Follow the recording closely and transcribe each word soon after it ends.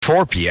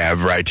4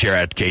 p.m. right here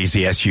at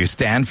KZSU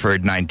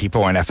Stanford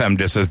 90.1 FM.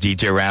 This is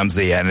DJ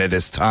Ramsey, and it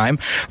is time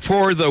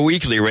for the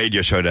weekly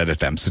radio show that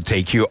attempts to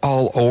take you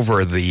all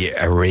over the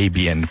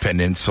Arabian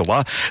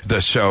Peninsula, the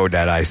show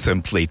that I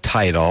simply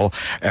title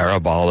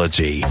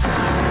Arabology.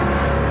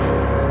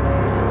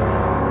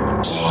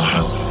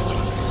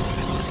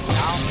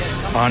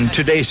 On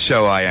today's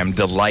show, I am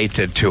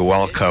delighted to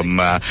welcome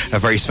a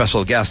very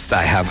special guest.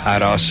 I have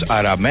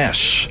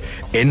Aramesh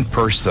in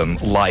person,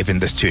 live in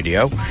the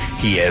studio.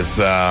 He is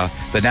the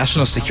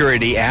National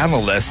Security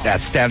Analyst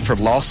at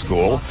Stanford Law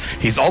School.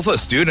 He's also a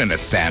student at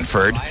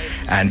Stanford,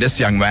 and this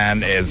young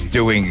man is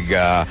doing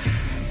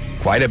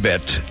quite a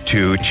bit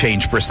to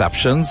change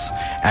perceptions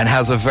and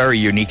has a very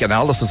unique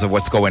analysis of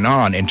what's going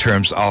on in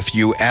terms of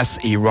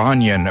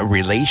U.S.-Iranian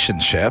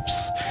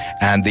relationships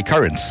and the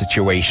current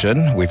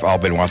situation. We've all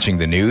been watching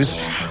the news.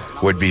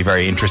 Would be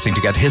very interesting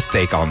to get his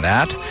take on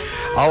that.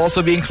 I'll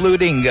also be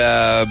including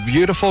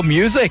beautiful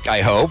music,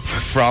 I hope,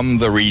 from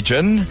the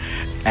region,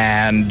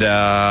 and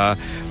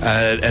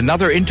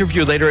another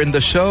interview later in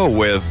the show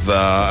with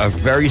a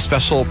very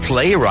special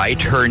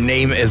playwright. Her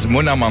name is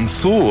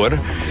Mansour,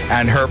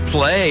 and her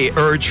play,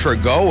 Urge for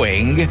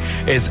Going,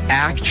 is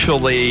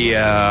actually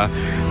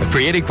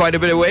creating quite a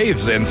bit of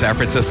waves in San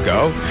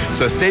Francisco.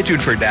 So stay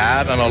tuned for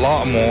that and a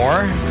lot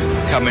more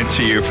coming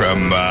to you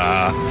from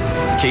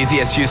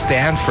KZSU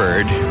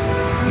Stanford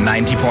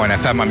 90.1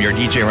 FM. I'm your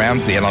DJ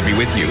Ramsey, and I'll be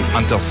with you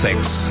until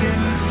 6.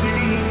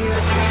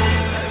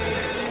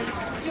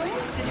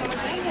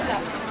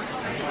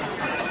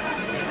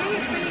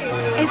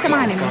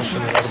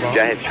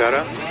 جاهز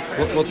شارة؟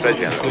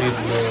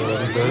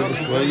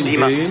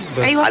 ديما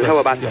على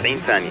الهواء بعد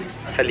 90 ثانية.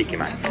 خليكي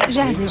معي.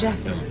 جاهزة.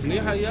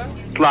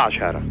 اطلع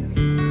شارة.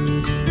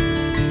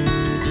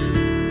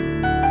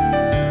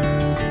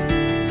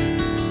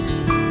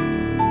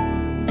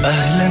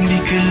 أهلا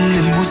بكل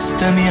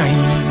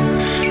المستمعين،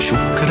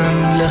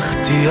 شكرا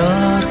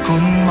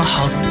لاختياركم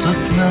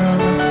محطتنا.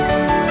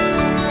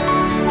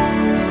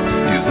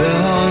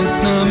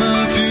 إذاعتنا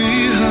ما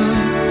فيها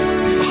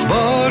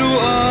أخبار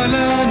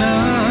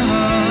وإعلانات،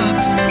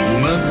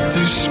 وما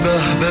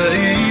بتشبه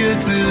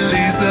بقية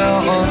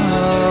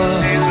الإذاعات.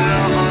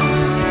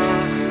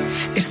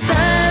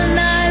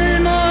 إرسالنا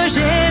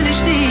الموجة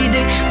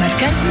الجديدة،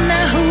 مركزنا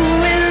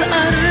هو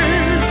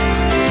الأرض،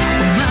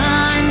 وما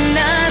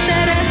عنا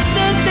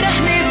تردد رح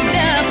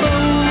نبدأ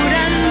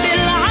فوراً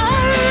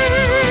بالعرض.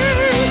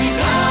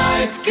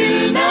 إذاعة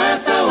كلنا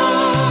سوا،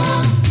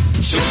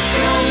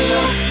 شكراً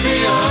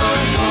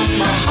لاختياركم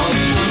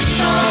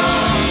محطتنا.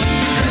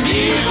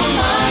 خليكم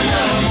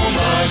معنا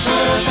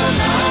مباشرة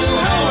على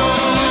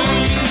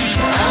الهواء،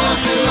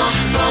 آخر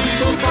لحظة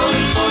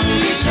بتوصلكم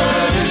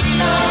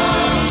بشارتنا.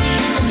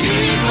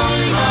 خليكم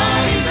مع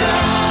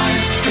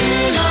إذاعة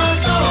كلنا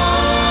سوا.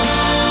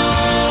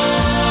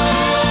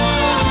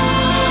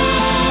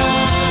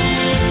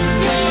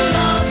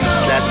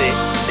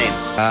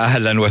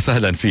 أهلا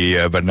وسهلا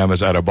في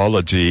برنامج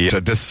Arabology.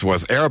 This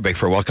was Arabic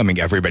for welcoming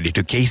everybody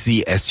to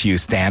KZSU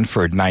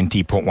Stanford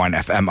 90.1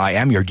 FM. I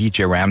am your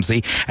DJ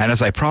Ramsey, and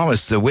as I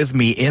promised, with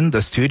me in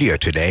the studio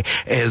today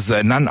is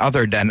none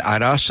other than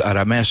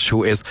Aramesh,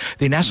 who is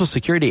the National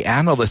Security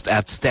Analyst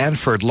at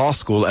Stanford Law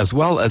School, as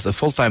well as a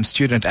full-time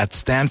student at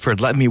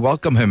Stanford. Let me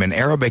welcome him in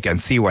Arabic and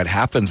see what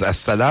happens.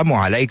 Assalamu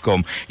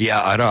alaikum, ya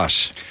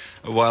Arash.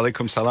 Wa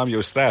alaikum salam, ya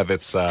Ustad.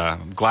 It's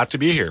glad to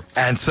be here.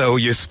 And so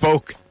you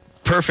spoke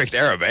perfect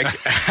Arabic.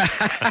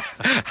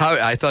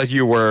 I thought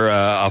you were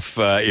of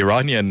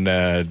Iranian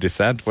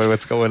descent.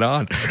 What's going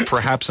on?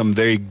 Perhaps I'm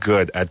very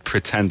good at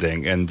pretending,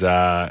 and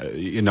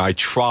I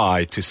try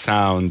to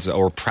sound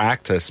or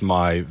practice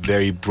my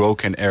very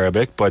broken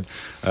Arabic, but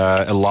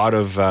a lot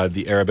of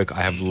the Arabic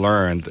I have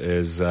learned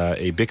is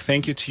a big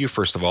thank you to you,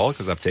 first of all,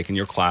 because I've taken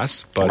your class.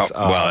 But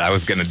well, I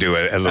was going to do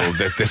a little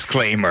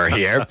disclaimer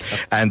here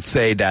and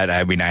say that, I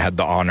had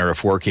the honor of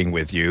working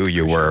with you.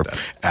 You were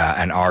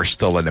and are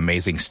still an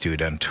amazing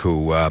student who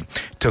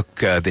took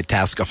the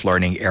task of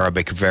learning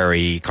Arabic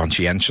very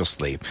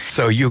conscientiously.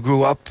 So you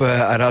grew up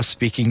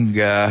speaking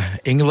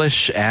English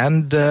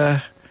and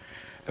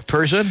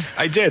Persian?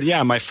 I did,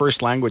 yeah. My first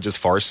language is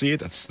Farsi.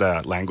 That's the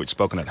language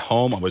spoken at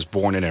home. I was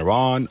born in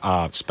Iran,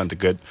 spent a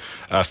good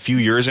few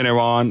years in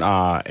Iran,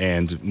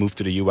 and moved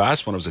to the U.S.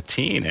 when I was a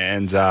teen,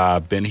 and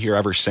been here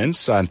ever since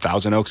in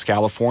Thousand Oaks,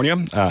 California.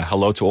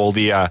 Hello to all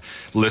the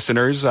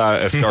listeners,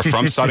 if they're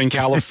from Southern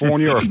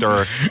California or if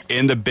they're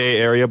in the Bay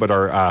Area but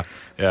are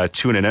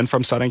tuning in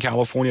from Southern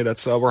California.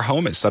 That's where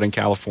home is, Southern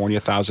California,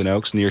 Thousand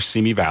Oaks, near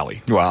Simi Valley.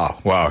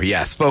 Wow,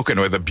 yeah, spoken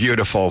with a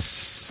beautiful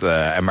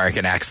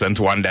American accent,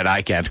 one that I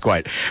can't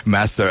quite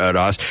master,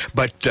 Arash.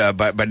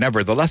 But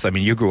nevertheless,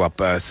 you grew up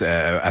as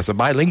a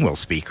bilingual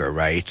speaker,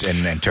 right?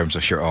 In terms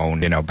of your own,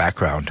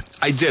 background.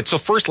 I did. So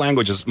first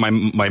language is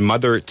my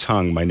mother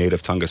tongue. My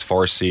native tongue is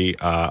Farsi.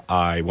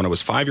 When I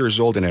was 5 years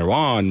old in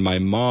Iran, my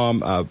mom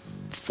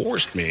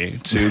forced me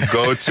to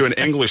go to an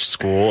English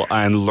school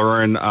and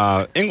learn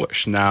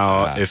English.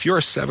 Now, if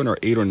you're 7 or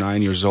 8 or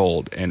 9 years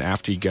old, and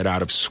after you get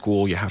out of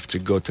school, you have to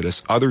go to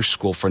this other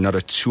school for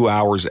another 2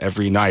 hours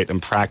every night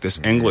and practice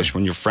English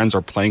when your friends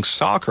are playing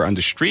soccer on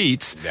the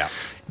streets. Yeah.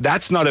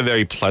 That's not a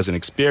very pleasant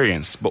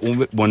experience. But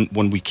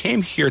when we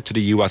came here to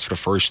the U.S. for the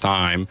first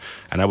time,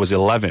 and I was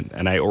 11,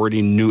 and I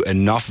already knew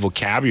enough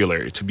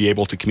vocabulary to be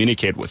able to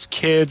communicate with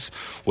kids,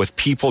 with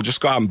people,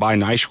 just go out and buy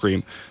an ice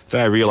cream,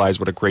 then I realized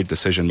what a great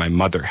decision my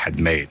mother had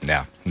made.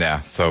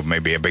 Yeah. So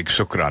maybe a big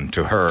shukran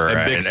to her.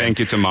 A big thank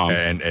you to Mom.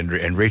 And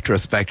in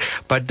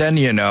retrospect. But then,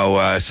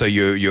 so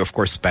you of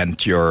course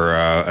spent your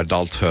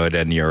adulthood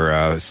and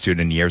your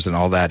student years and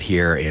all that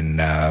here in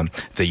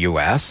the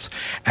U.S.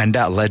 And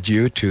that led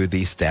you to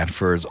the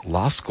Stanford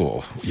Law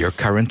School. You're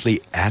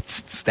currently at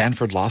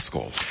Stanford Law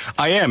School.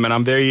 I am, and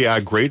I'm very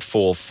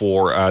grateful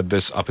for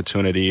this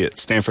opportunity.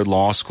 Stanford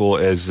Law School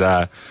is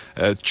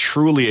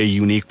truly a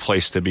unique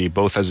place to be,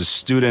 both as a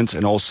student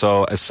and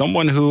also as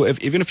someone who,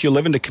 even if you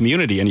live in the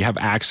community and you have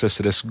access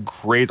to this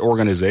great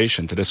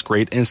organization, to this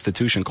great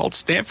institution called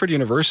Stanford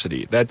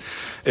University, that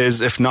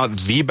is, if not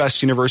the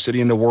best university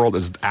in the world,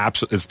 is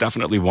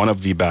definitely one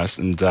of the best.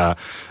 And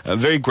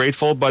very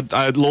grateful. But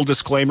a little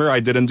disclaimer: I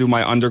didn't do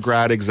my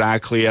undergrad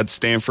exactly at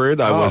Stanford.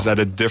 I was at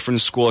a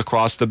different school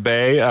across the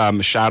bay.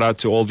 Shout out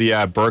to all the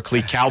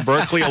Cal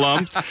Berkeley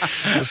alum.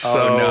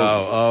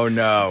 Oh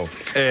no!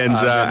 And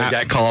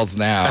get calls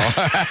now.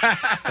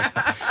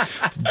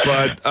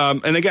 But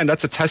and again,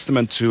 that's a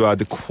testament to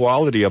the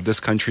quality of this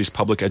country's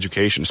public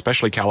education,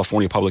 especially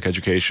California public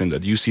education.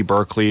 That UC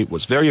Berkeley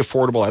was very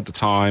affordable at the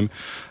time.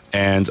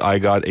 And I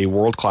got a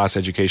world-class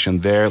education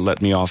there,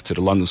 led me off to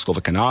the London School of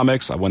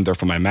Economics. I went there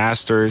for my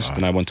master's.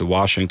 Then I went to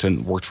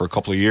Washington, worked for a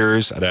couple of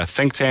years at a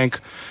think tank,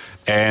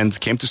 and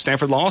came to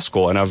Stanford Law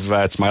School. And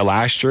it's my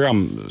last year.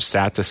 I'm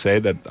sad to say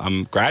that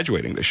I'm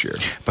graduating this year.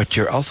 But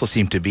you also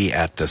seem to be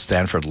at the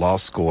Stanford Law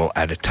School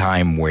at a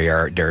time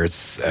where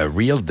there's a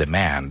real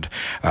demand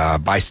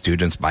by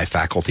students, by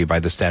faculty, by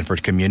the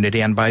Stanford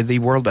community, and by the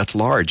world at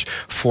large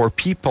for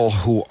people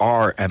who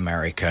are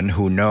American,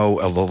 who know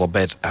a little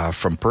bit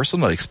from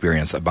personal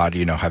experience about,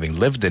 having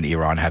lived in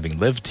Iran, having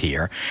lived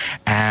here,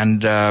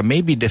 and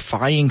maybe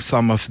defying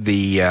some of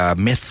the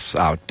myths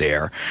out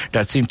there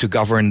that seem to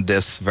govern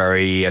this very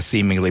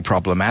seemingly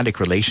problematic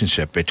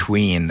relationship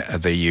between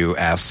the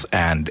U.S.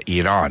 and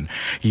Iran.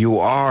 You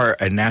are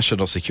a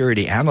national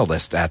security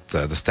analyst at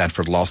the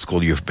Stanford Law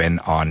School. You've been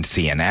on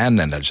CNN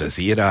and Al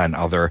Jazeera and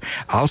other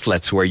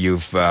outlets where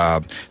you've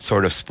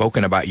sort of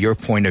spoken about your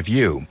point of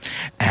view.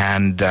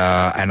 And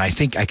I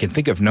think I can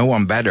think of no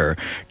one better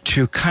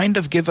to kind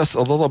of give us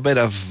a little bit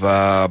of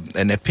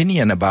an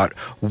opinion about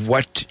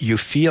what you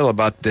feel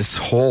about this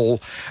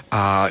whole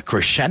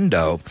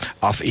crescendo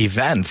of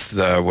events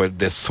with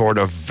this sort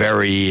of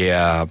very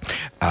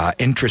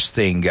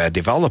interesting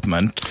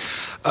development.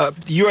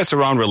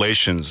 U.S.-Iran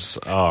relations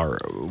are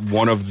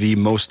one of the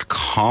most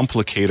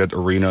complicated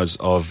arenas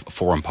of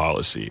foreign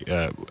policy.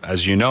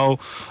 As you know,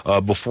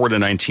 before the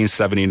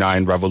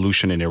 1979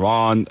 revolution in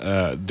Iran,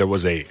 there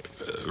was a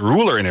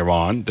ruler in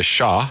Iran, the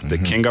Shah, the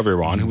king of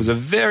Iran, who was a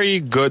very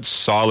good,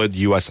 solid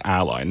U.S.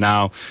 ally.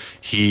 Now,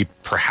 he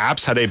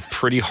perhaps had a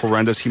pretty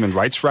horrendous human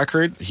rights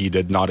record. He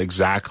did not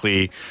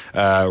exactly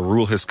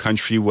rule his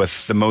country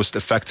with the most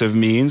effective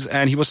means,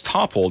 and he was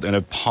toppled in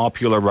a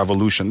popular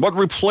revolution. What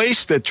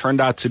replaced it turned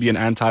out to be an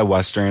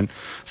anti-Western,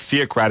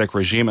 theocratic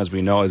regime, as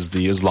we know, as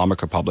the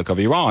Islamic Republic of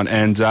Iran.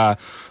 And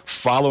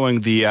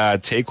following the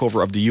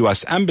takeover of the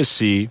U.S.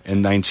 Embassy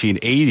in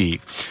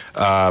 1980,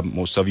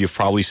 most of you have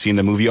probably seen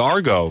the movie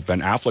Argo,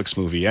 Ben Affleck's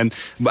movie. And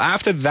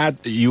after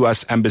that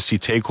U.S. Embassy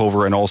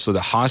takeover and also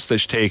the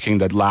hostage taking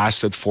that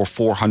lasted for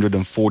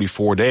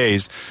 444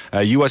 days,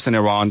 U.S. and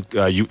Iran,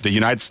 the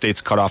United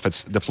States cut off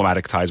its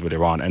diplomatic ties with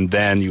Iran. And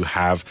then you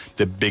have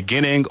the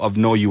beginning of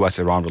no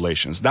U.S.-Iran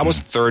relations. That was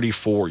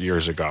 34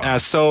 years ago.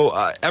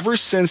 So ever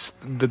since,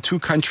 the two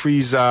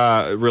countries'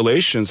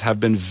 relations have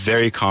been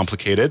very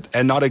complicated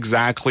and not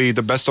exactly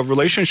the best of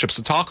relationships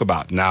to talk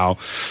about. Now,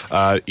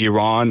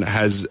 Iran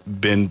has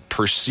been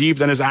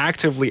perceived and is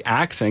actively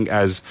acting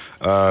as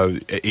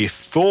a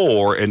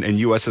Thor in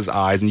U.S.'s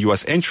eyes and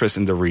U.S. interests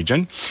in the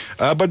region.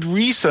 But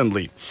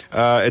recently,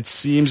 it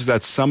seems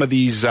that some of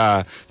these,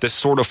 this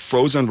sort of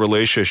frozen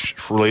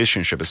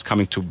relationship is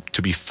coming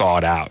to be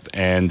thawed out.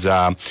 And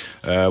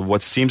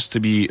what seems to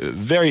be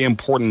very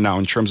important now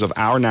in terms of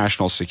our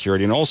national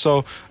security and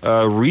also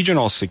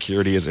regional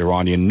security is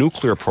Iranian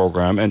nuclear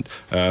program. And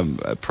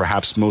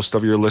perhaps most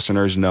of your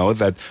listeners know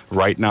that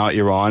right now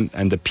Iran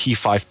and the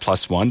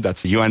P5+1,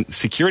 that's the UN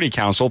Security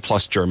Council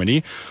plus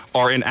Germany,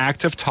 are in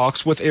active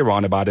talks with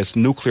Iran about its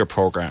nuclear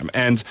program.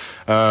 And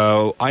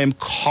I am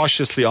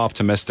cautiously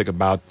optimistic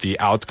about the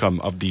outcome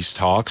of these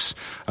talks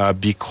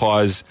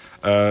because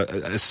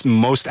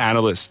most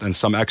analysts and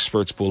some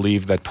experts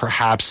believe that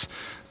perhaps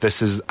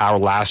this is our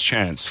last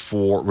chance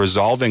for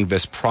resolving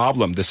this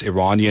problem, this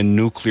Iranian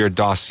nuclear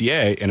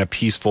dossier, in a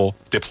peaceful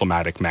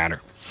diplomatic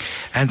manner.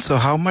 And so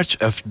how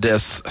much of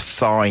this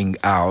thawing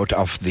out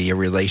of the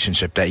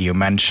relationship that you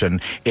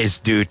mentioned is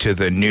due to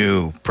the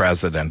new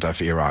president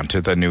of Iran,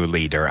 to the new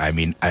leader? I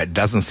mean, it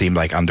doesn't seem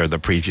like under the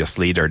previous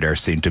leader there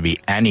seemed to be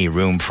any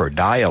room for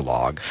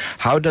dialogue.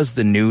 How does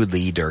the new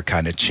leader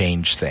kind of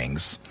change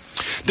things?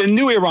 The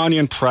new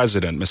Iranian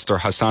president, Mr.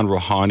 Hassan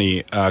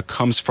Rouhani,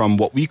 comes from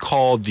what we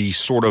call the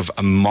sort of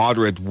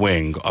moderate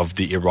wing of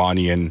the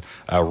Iranian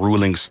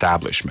ruling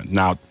establishment.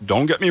 Now,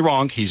 don't get me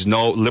wrong, he's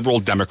no liberal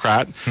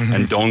Democrat,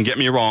 and don't get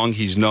me wrong,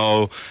 he's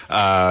no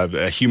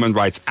human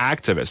rights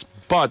activist,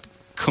 but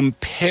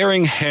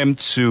comparing him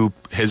to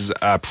his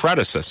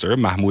predecessor,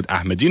 Mahmoud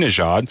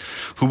Ahmadinejad,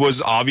 who was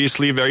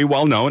obviously very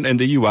well known in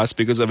the U.S.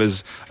 because of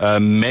his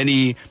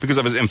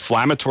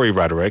inflammatory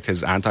rhetoric,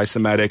 his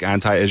anti-Semitic,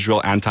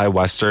 anti-Israel,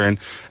 anti-Western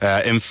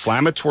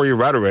inflammatory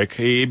rhetoric.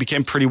 He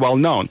became pretty well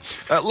known.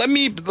 Let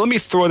me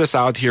throw this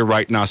out here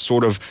right now,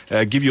 sort of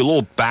give you a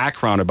little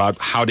background about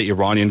how the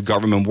Iranian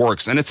government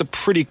works, and it's a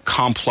pretty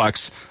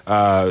complex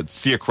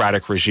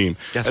theocratic regime.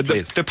 Yes,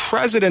 please. The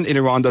president in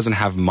Iran doesn't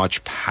have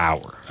much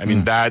power. I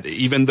mean, that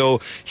even though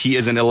he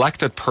is an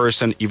elected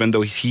person, even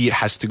though he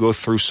has to go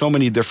through so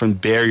many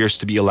different barriers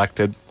to be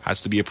elected, has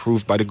to be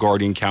approved by the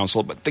Guardian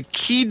Council, but the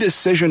key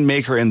decision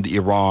maker in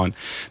Iran,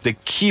 the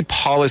key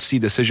policy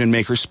decision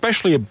maker,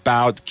 especially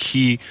about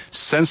key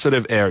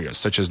sensitive areas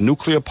such as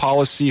nuclear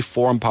policy,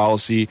 foreign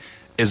policy,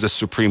 is the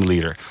supreme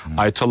leader,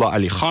 Ayatollah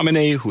Ali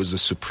Khamenei, who is the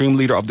supreme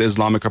leader of the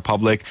Islamic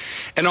Republic.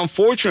 And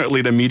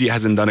unfortunately, the media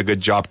hasn't done a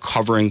good job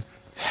covering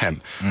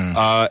him.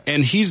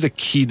 And he's the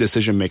key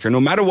decision maker. No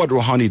matter what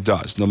Rouhani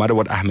does, no matter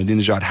what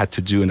Ahmadinejad had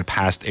to do in the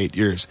past 8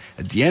 years,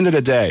 at the end of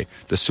the day,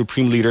 the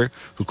supreme leader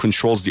who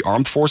controls the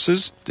armed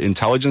forces, the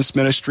intelligence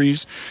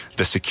ministries,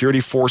 the security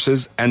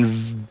forces,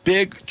 and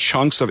big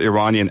chunks of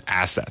Iranian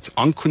assets,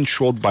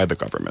 uncontrolled by the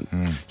government,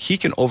 he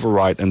can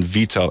override and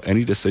veto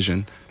any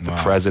decision the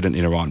president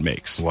in Iran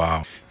makes.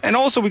 Wow. And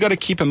also, we got to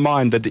keep in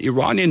mind that the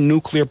Iranian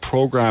nuclear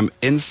program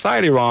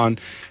inside Iran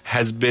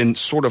has been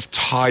sort of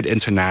tied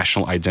into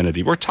national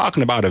identity. We're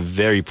talking about a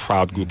very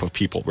proud group of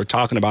people. We're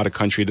talking about a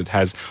country that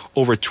has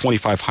over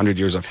 2,500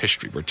 years of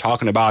history. We're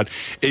talking about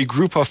a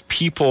group of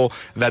people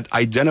that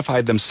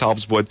identified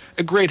themselves with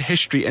a great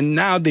history. And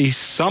now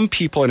some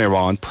people in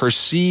Iran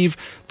perceive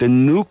the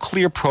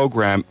nuclear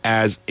program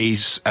as a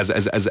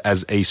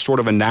sort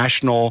of a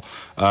national,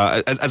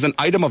 as an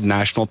item of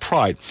national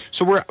pride.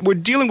 So we're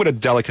dealing with a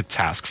delicate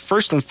task.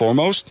 First and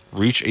foremost,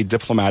 reach a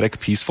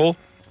diplomatic, peaceful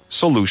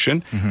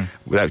solution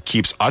that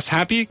keeps us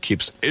happy,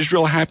 keeps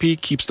Israel happy,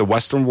 keeps the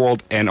Western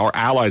world and our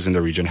allies in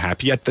the region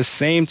happy. At the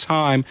same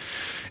time,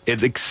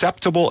 it's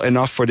acceptable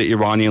enough for the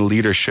Iranian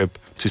leadership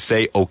to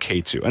say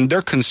okay to. And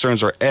their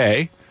concerns are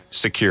A,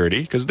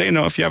 security, because they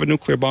know if you have a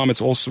nuclear bomb,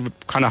 it's also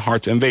kind of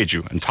hard to invade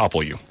you and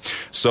topple you.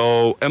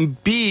 So,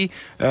 and B,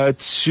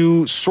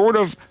 to sort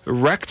of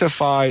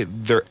rectify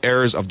their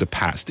errors of the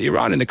past. The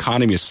Iranian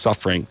economy is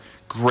suffering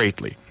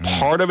greatly.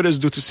 Part of it is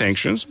due to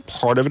sanctions.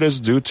 Part of it is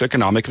due to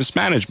economic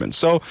mismanagement.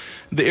 So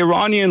the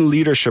Iranian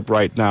leadership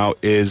right now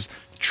is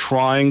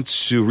trying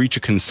to reach a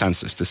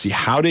consensus to see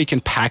how they can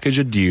package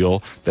a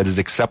deal that is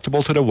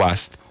acceptable to the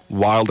West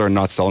while they're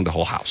not selling the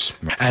whole house.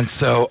 And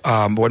so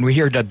when we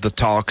hear that the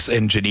talks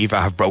in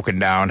Geneva have broken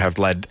down,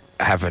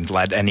 haven't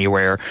led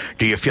anywhere,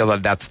 do you feel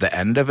that that's the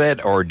end of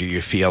it, or do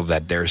you feel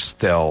that there's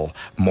still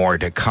more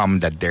to come,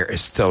 that there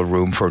is still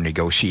room for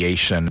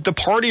negotiation? The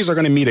parties are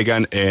going to meet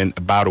again in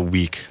about a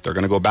week. They're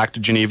going to go back to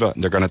Geneva.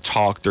 They're going to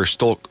talk. There's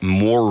still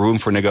more room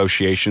for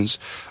negotiations.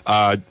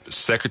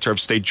 Secretary of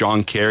State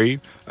John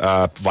Kerry,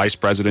 Vice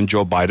President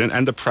Joe Biden,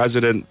 and the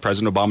President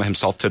Obama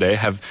himself today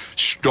have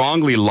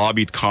strongly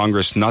lobbied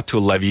Congress not to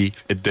levy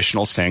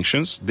additional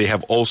sanctions. They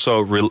have also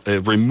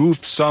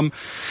removed some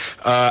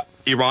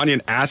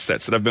Iranian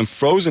assets that have been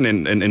frozen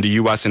in the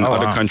U.S. and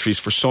other countries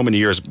for so many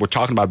years. We're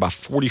talking about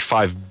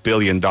 $45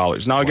 billion.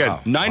 Now, again,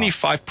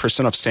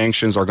 95% of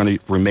sanctions are going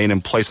to remain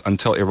in place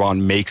until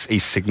Iran makes a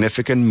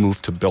significant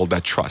move to build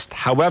that trust.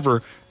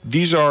 However,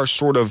 these are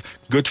sort of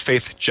good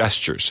faith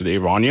gestures to the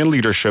Iranian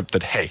leadership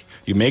that, hey,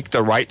 you make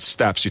the right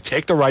steps, you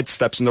take the right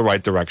steps in the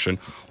right direction,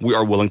 we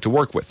are willing to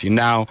work with you.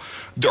 Now,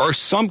 there are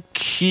some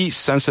key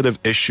sensitive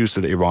issues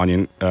to the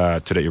Iranian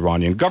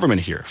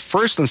government here.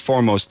 First and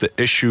foremost, the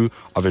issue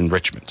of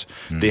enrichment.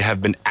 They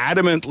have been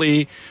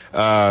adamantly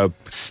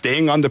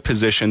staying on the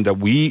position that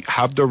we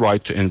have the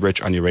right to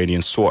enrich on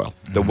Iranian soil.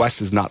 The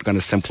West is not going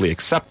to simply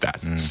accept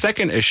that.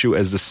 Second issue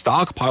is the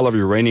stockpile of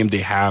uranium they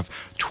have,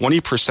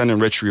 20%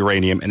 enriched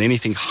uranium, and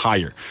anything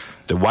higher.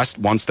 The West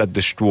wants that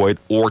destroyed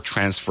or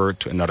transferred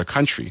to another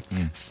country.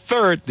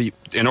 Third,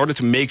 in order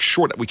to make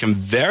sure that we can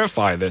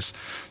verify this,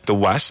 the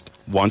West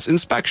wants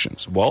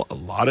inspections. Well, a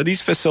lot of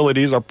these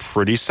facilities are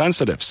pretty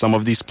sensitive. Some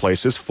of these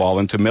places fall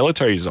into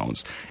military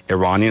zones.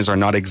 Iranians are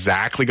not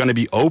exactly going to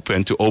be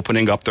open to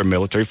opening up their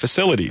military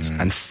facilities.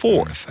 And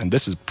fourth, and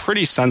this is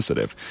pretty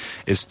sensitive,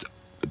 is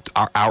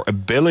our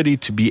ability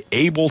to be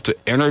able to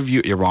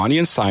interview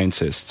Iranian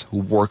scientists who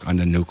work on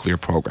the nuclear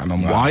program.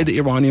 And why the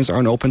Iranians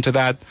aren't open to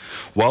that?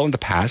 Well, in the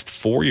past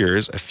 4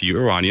 years, a few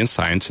Iranian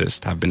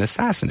scientists have been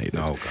assassinated.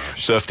 Oh,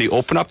 gosh. So if they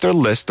open up their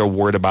list, they're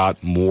worried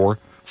about more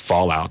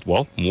fallout,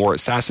 more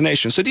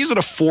assassination. So these are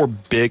the 4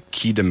 big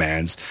key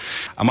demands.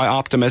 Am I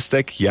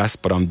optimistic? Yes,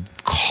 but I'm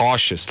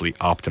cautiously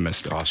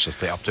optimistic.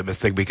 Cautiously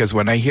optimistic, because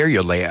when I hear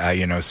you,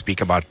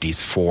 speak about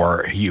these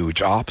 4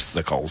 huge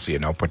obstacles,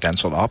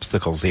 potential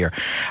obstacles here,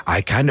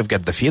 I kind of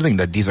get the feeling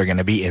that these are going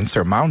to be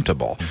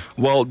insurmountable.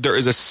 Well, there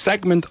is a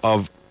segment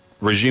of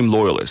regime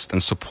loyalists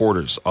and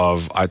supporters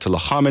of Ayatollah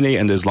Khamenei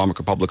and the Islamic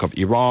Republic of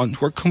Iran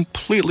who are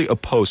completely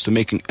opposed to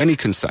making any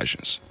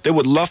concessions. They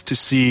would love to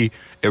see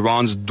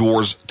Iran's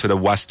doors to the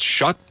West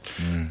shut,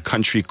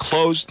 country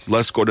closed,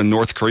 let's go the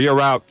North Korea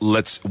route,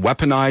 let's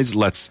weaponize,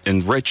 let's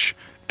enrich,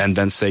 and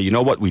then say, you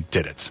know what, we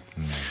did it.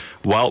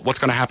 Well, what's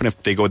going to happen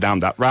if they go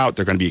down that route?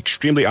 They're going to be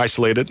extremely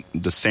isolated.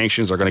 The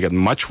sanctions are going to get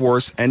much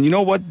worse. And you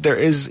know what?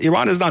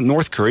 Iran is not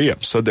North Korea.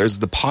 So there's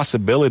the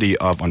possibility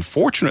of,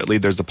 unfortunately,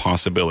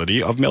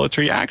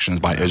 military actions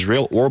by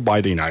Israel or by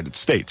the United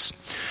States.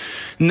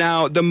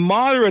 Now, the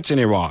moderates in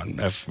Iran,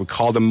 if we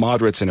call them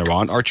moderates in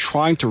Iran, are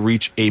trying to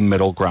reach a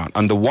middle ground.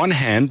 On the one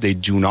hand, they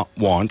do not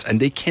want and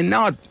they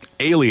cannot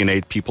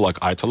alienate people like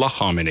Ayatollah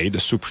Khamenei, the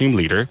supreme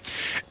leader,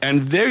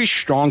 and very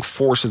strong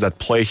forces at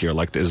play here,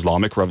 like the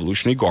Islamic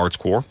Revolutionary Guards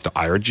Corps, the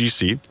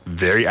IRGC,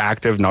 very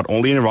active not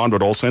only in Iran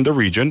but also in the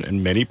region,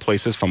 in many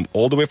places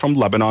all the way from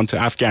Lebanon to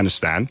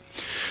Afghanistan.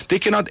 They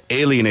cannot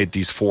alienate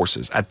these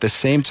forces. At the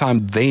same time,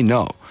 they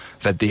know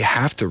that they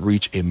have to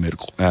reach a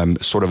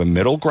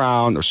middle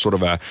ground or sort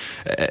of a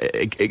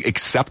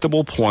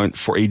acceptable point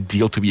for a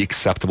deal to be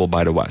acceptable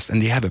by the West,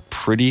 and they have a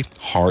pretty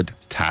hard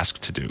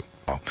task to do.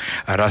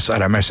 Arash,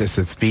 Aramesh,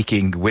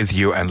 speaking with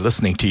you and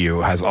listening to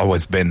you has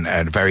always been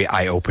a very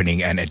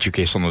eye-opening and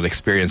educational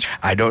experience.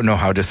 I don't know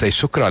how to say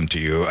shukran to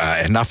you.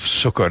 Enough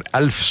shukr,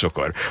 alf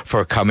shukr,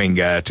 for coming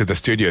to the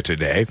studio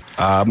today.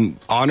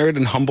 Honored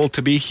and humbled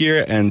to be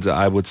here, and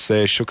I would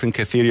say shukran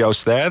kathir ya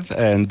ustad,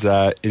 and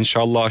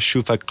inshallah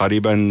shufak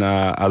qariban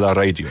ala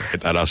radio.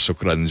 Arash,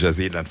 shukran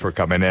jazilan for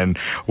coming in.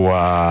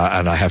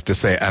 And I have to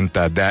say,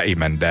 anta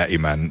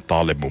daiman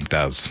talib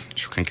mumtaz.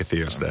 Shukran kathir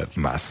ya ustad.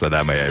 Ma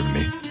as-salama ya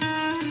ibni.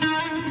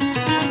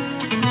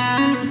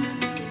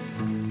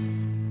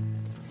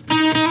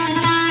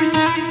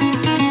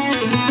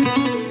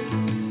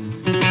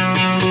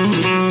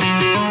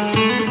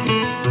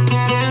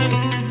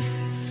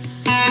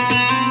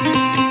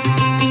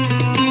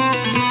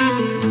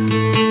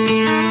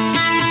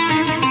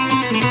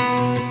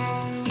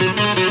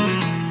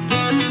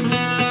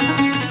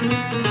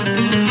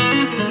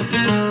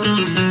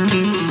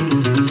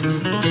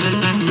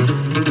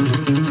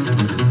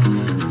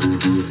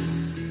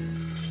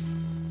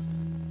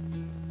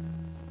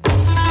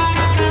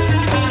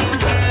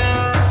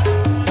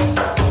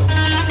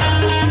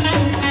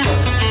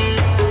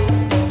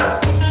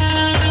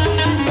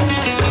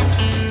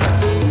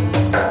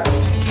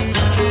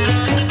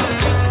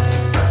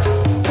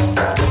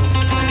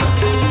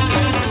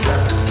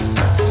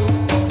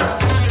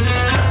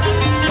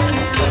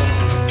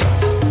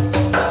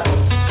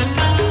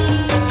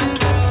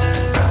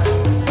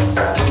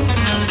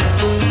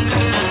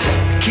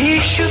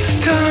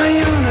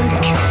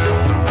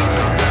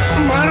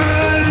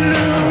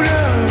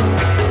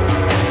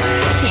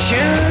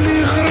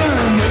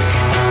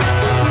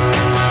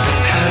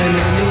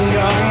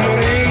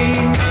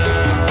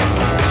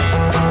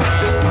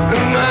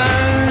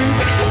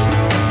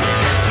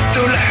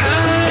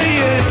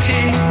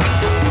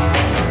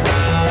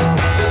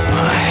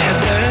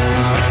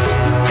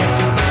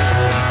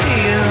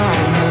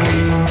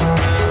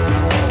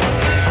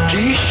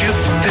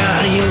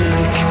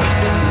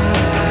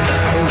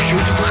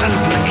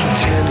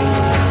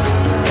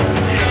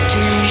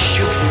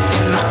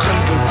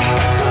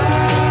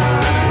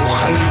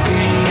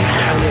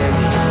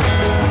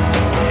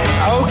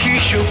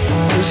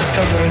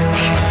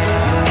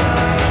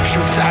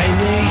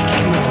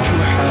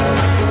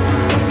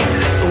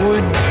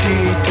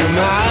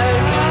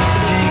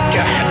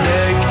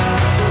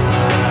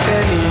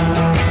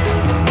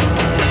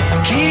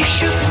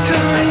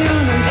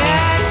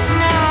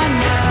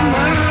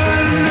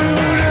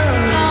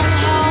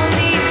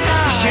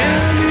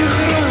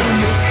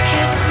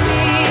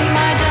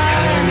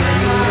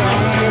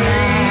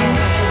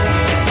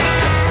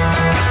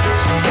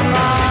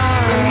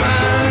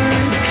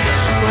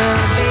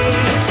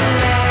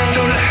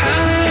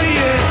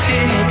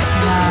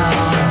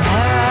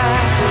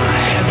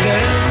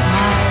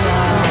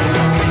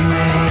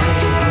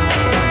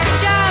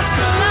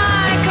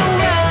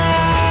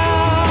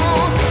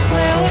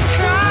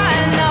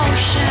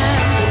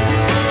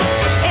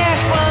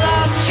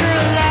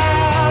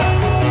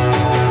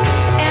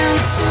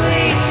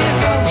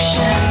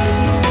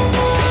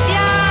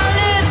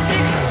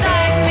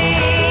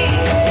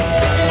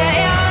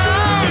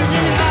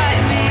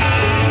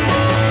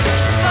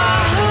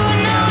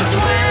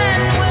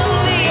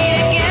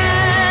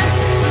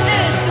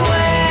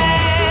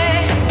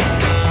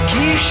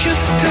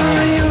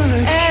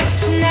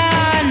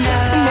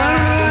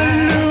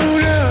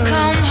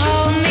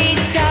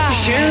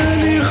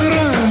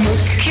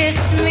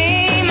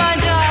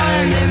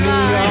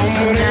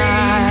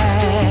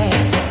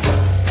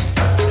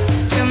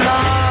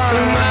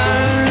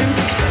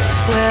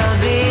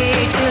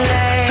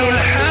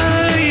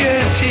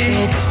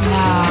 It's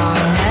now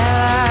or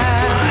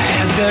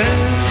never,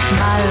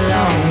 my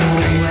long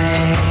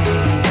way.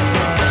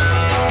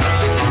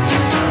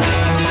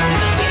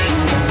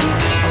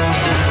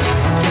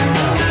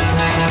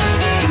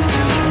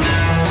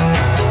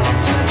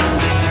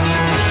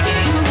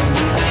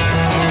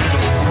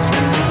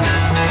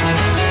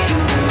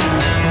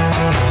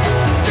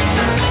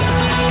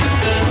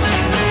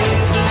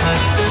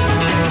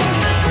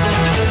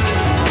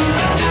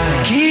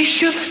 كي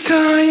شفت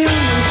عيونك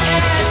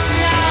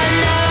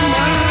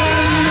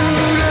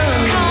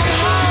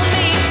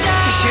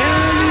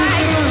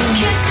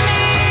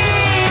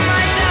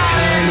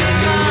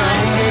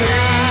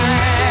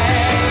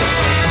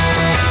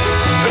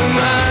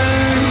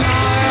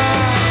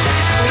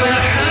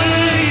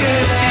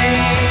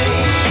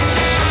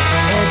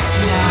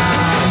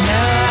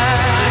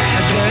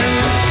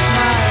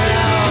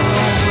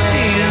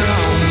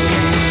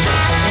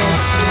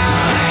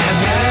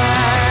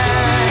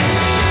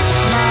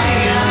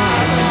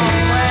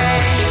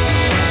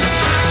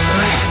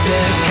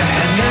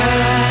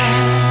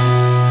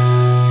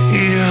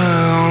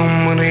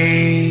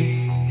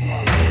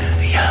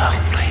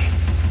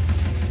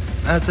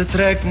ما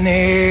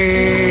تتركني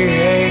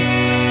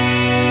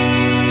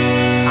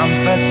عم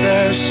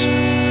فتش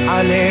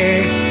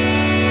عليك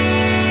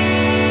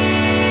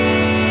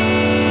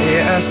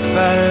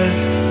بأسفل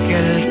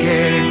كل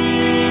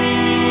كيس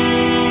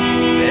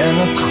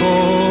بين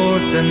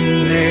خطوط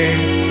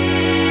الناس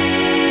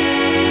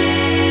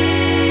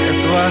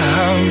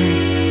اتوهم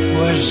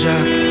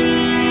وجهك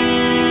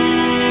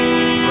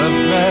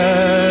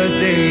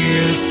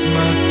وبنادي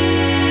اسمك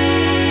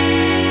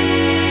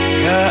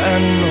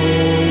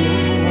كأنه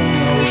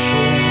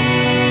موشوم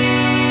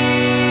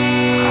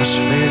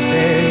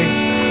عشفافي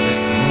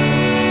اسمه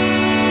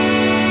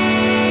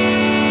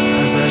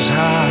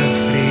مزاجها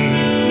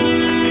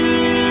عفريت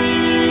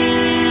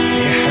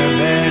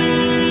بحبال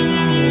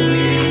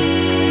مميت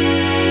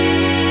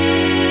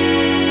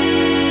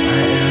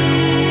ما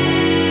قالوا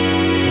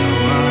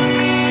دوا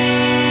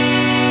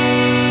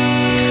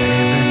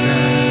بخيبة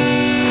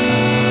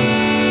الهوى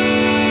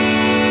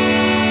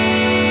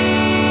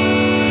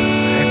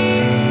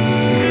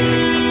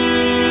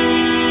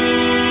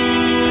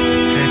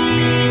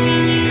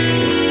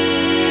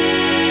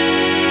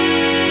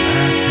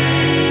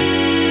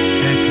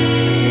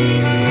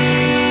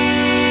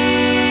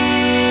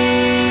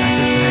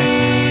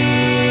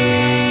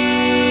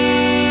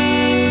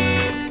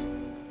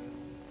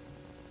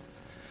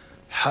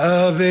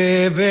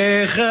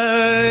حبيبي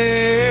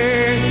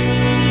خير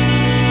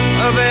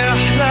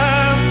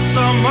وبيحلى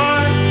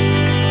السمر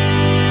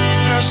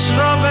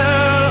نشرب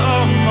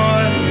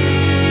القمر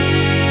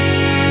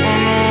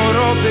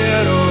ونوره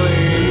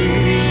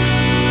بيروي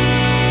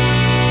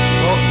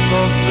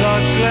واقطف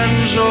لك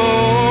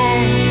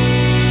النجوم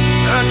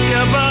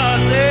ركب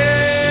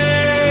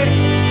عطيش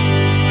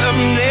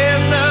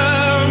منين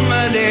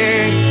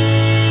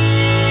مليس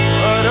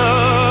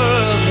ورا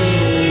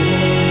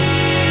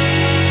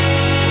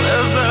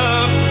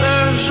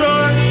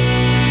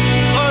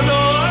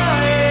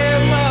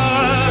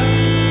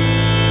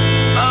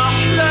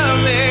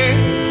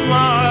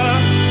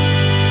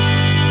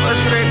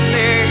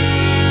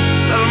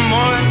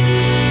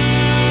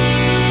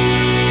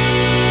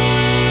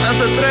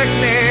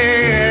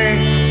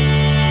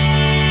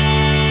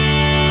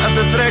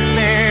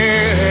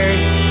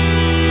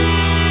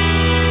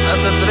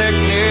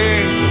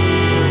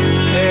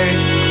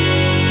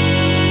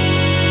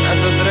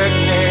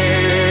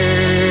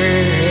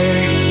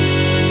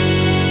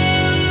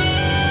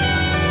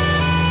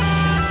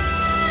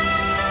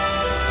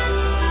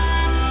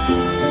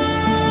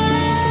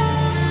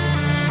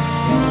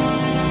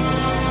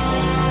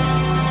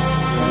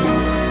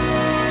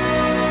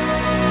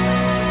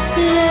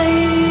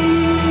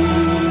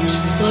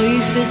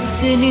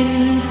السنين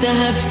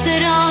انتهى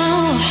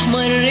بسرعة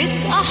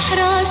وحمرت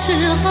أحراش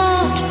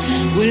الغار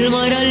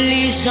والمرة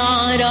اللي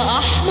شعرها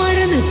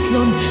أحمر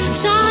مثلن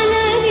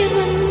شعلاني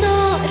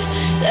بالنار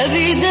لا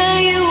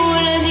بداية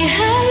ولا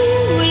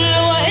نهاية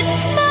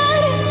والوقت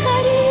فارق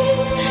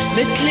غريب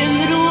مثل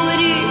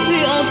مروري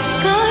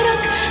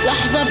بأفكارك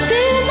لحظة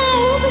بتلمع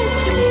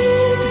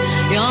وبتغيب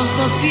يا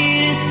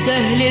عصافير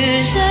السهل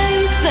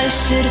الجاي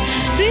تبشر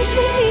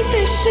بشتيت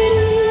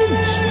الشرين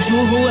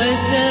وجوه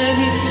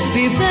وأسامي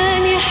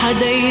ببالي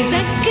حدا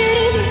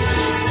يذكرني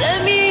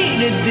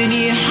لمين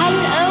الدنيا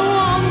حلقة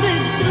وعم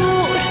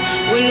بتدور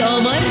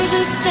والقمر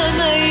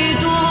بالسما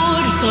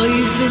يدور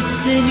صيف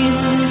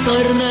السنين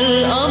طرنا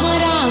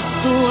القمر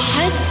عالسطوح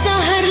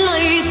السهر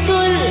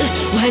ليطل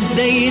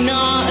وهدينا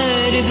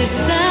عقارب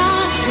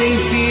الساعة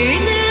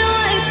خايفين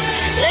الوقت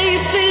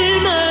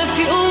ليفل ما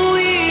في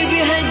قوة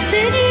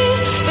بهالدنيا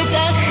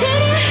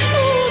بتأخر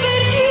حبوب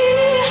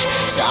الريح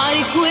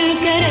شعرك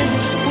والكرز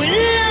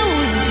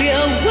واللوز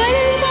بأول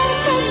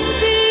الموسم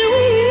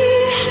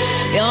تلويح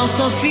يا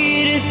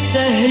عصافير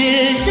السهل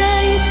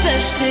الجاي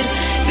تبشر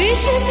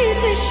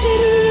بشتيت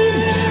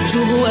الشرين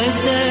جوه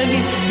أسامي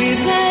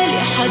ببالي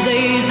حدا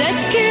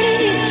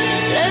يذكرني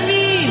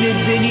لمين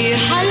الدنيا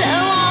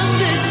حلقة وعم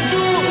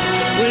بتدور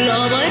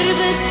القمر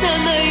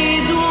بالسما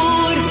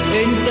يدور،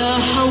 انت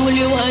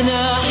حولي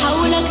وانا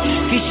حولك،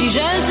 في شي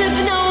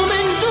جاذبنا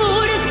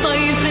ومندور.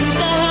 الصيف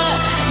انتهى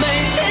ما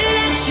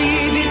قلتلك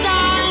شي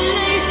بيزعل،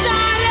 ليش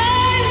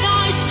زعلان؟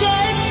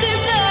 عالشاب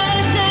تبقى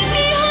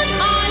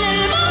اساميهن على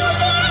الموج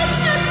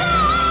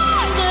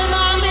وعالشطار.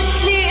 سمع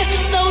مثلي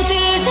صوت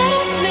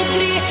الجرس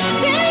متري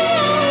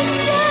بقلنا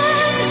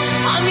وتيان،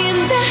 عم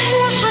ينده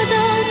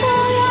لحدا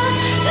ضايع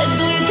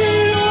بده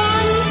يدلو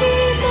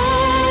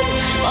عالإيمان.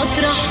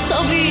 مطرح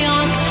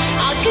صبيعك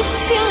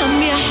عكتفي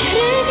عم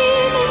يحرقني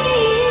من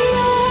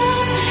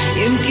ايام،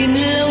 يمكن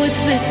لو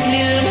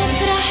تبسلي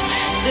المطرح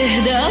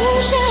تهدى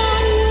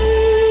أوجاعي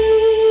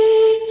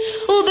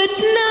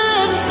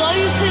وبتنام.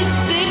 صيف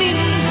السنين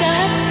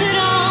انتهى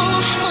بسرعة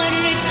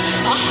واحمرت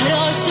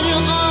أحراش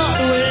الغار،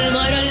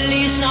 والمرة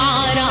اللي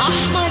شعرها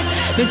أحمر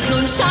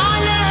مثلن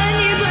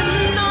شعلاني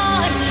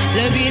بالنار.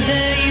 لا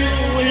بداية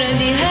ولا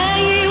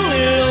نهاية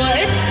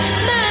والوقت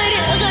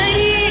مارق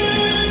غريب،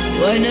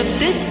 وأنا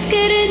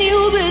بتسكرني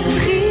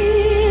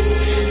وبتخيب.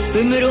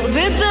 بمرق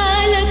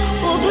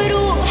ببالك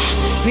وبروح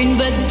من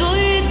بده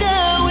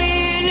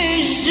يداوي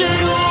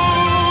الجروح.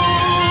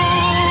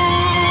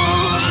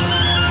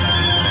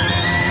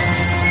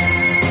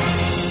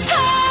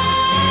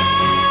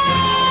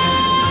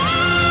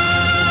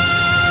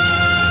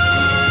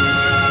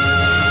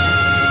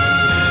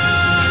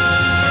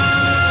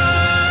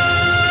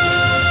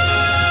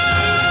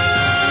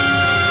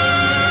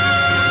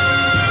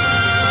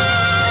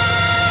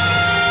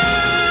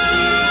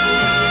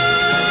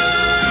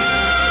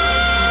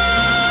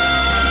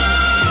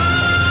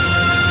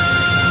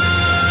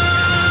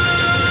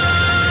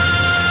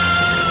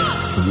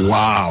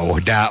 Wow,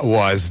 that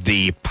was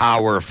the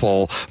powerful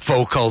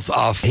vocals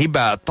of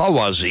Hiba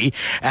Tawaji,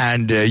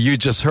 and you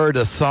just heard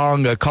a song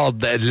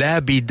called La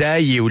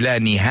Bidayi La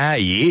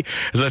Nihayi.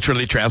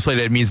 Literally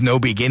translated, means no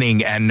beginning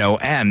and no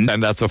end,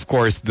 and that's of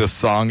course the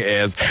song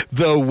is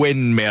The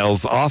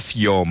Windmills of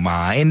Your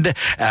Mind,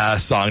 a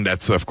song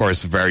that's of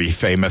course very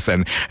famous,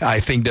 and I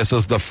think this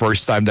is the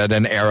first time that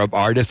an Arab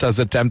artist has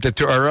attempted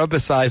to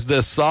Arabicize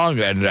this song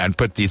and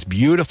put these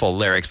beautiful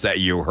lyrics that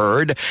you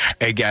heard.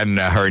 Again,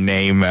 her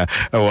name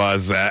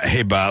was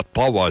Hiba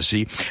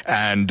Tawaji,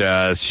 and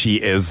she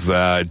is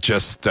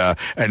just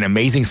an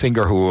amazing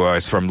singer who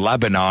is from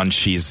Lebanon.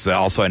 She's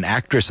also an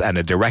actress and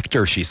a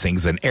director. She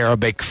sings in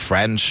Arabic,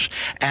 French,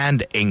 and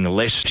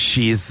English.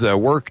 She's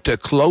worked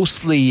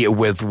closely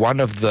with one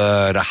of the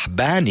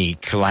Rahbani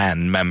clan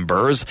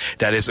members,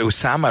 that is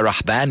Usama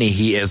Rahbani.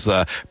 He is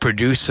a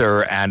producer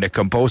and a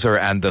composer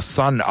and the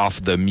son of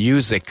the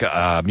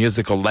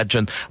musical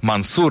legend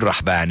Mansour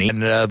Rahbani.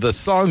 And the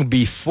song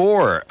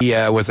before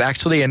was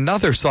actually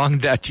another song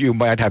that you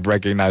might have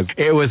recognized.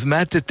 It was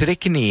Ma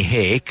Tatrikni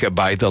Hek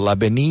by the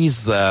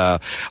Lebanese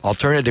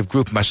alternative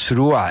group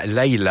Mashrua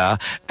Layla,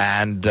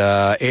 and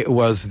it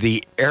was the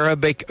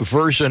Arabic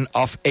version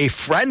of a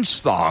French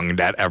song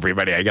that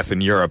everybody, I guess,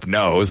 in Europe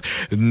knows,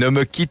 Ne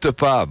me quitte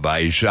pas by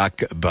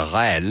Jacques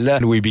Brel.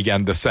 And we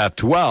began the set,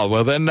 well,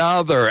 with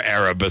another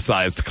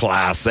Arabicized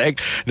classic.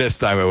 This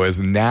time it was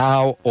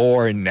Now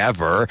or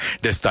Never,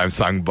 this time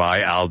sung by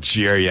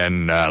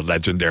Algerian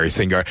legendary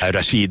singer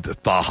Rashid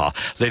Taha.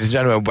 Ladies and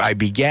gentlemen, I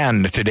began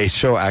today's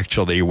show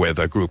actually with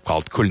a group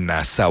called Kulna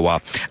Sawa,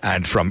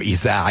 and from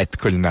Iza'at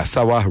Kulna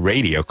Sawa,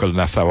 Radio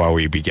Kulna Sawa,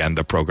 we began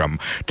the program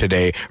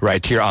today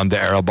right here on the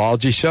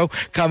Arabology Show,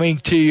 coming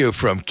to you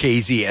from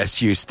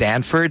KZSU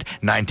Stanford,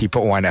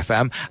 90.1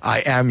 FM.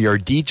 I am your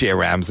DJ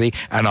Ramsey,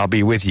 and I'll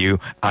be with you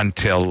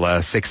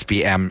until 6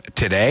 p.m.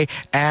 today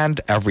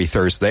and every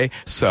Thursday,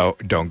 so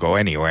don't go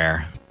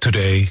anywhere.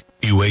 Today,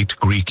 you ate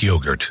Greek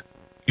yogurt.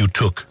 You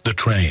took the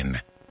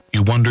train.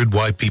 You wondered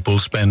why people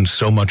spend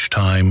so much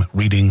time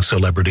reading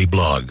celebrity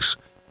blogs.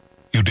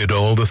 You did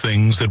all the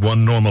things that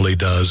one normally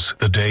does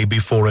the day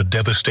before a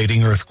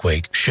devastating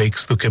earthquake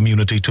shakes the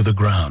community to the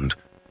ground.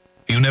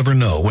 You never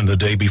know when the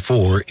day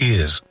before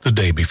is the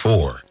day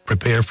before.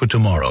 Prepare for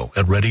tomorrow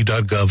at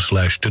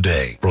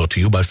ready.gov/today. Brought to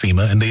you by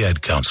FEMA and the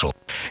Ad Council.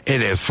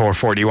 It is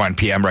 4:41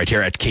 p.m. right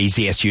here at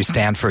KZSU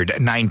Stanford,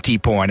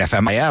 90.1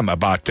 FM. I am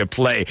about to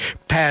play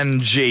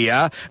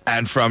Pangea,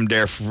 and from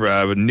their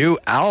new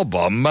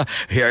album,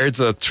 here's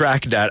a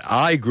track that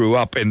I grew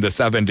up in the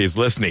 70s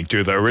listening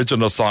to. The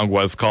original song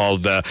was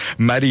called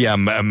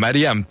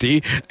Mariamti,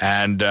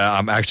 and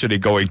I'm actually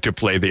going to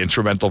play the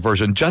instrumental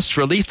version just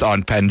released on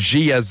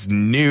Pangea's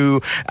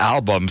new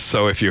album.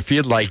 So if you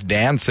feel like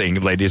dancing,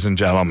 ladies and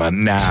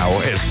gentlemen, now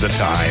is the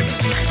time.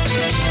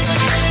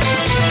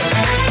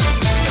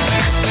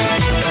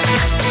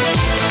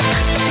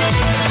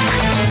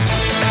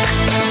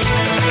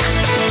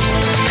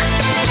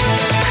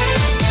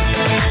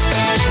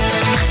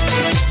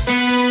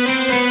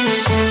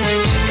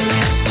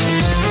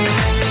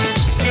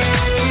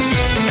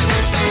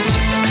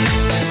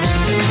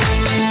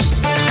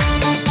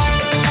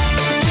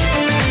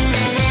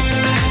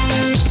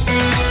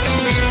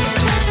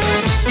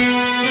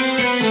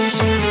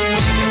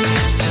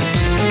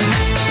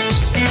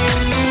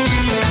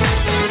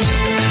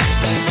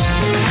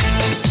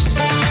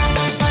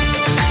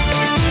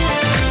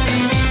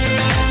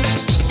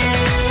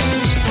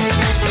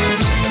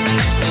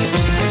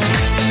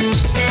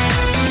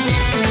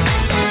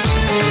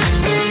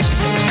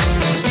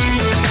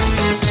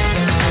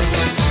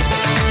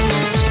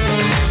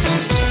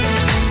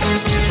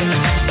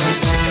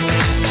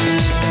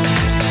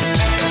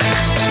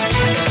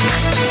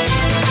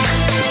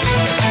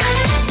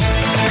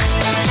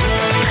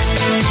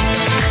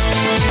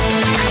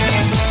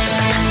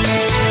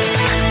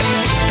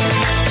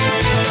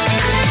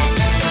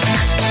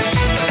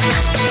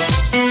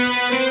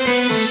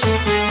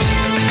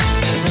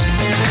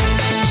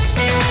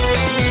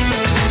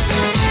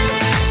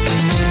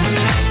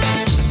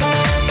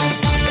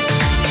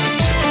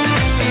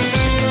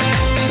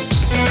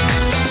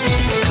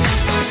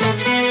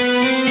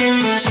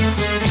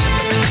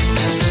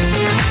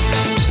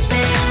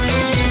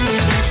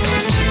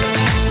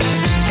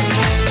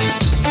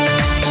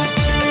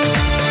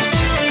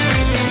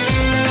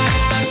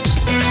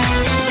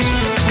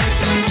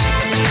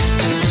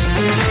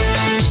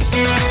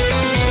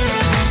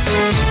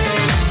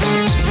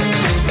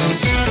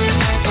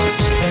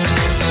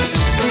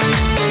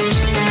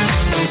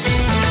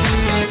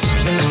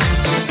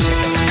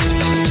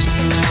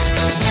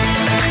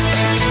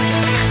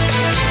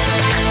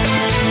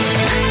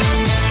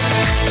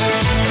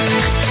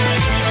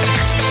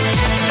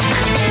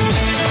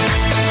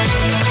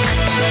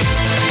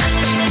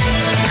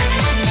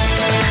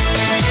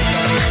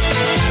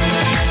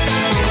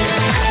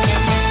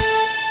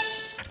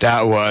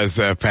 That was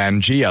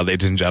Pangea,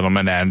 ladies and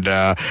gentlemen, and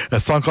a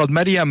song called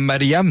Maryam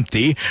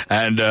Maryamti,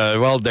 and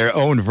well, their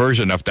own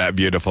version of that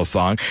beautiful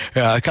song.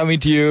 Coming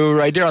to you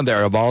right here on the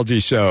Arabology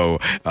Show.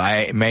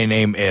 My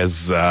name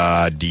is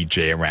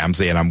DJ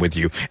Ramsey, and I'm with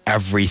you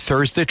every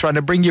Thursday trying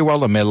to bring you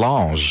all a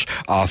melange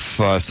of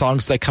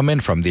songs that come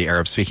in from the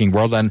Arab-speaking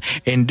world. And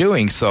in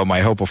doing so, my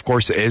hope, of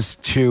course, is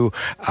to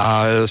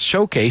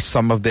showcase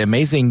some of the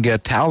amazing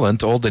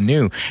talent, old and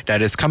new,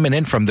 that is coming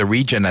in from the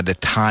region at a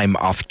time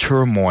of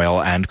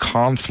turmoil and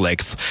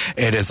conflicts.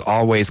 It is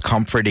always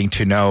comforting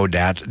to know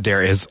that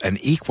there is an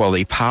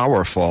equally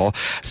powerful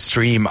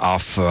stream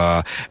of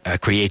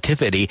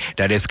creativity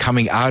that is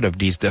coming out of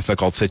these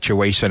difficult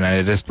situations, and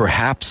it is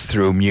perhaps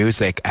through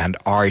music and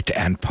art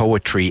and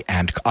poetry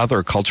and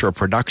other cultural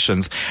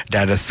productions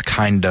that is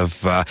kind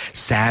of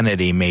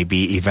sanity may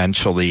be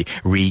eventually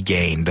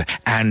regained.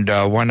 And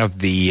one of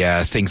the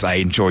things I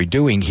enjoy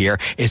doing here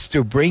is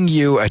to bring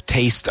you a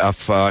taste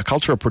of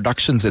cultural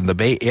productions in the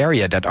Bay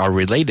Area that are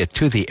related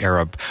to the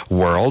Arab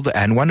world.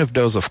 And one of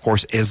those, of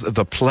course, is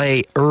the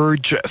play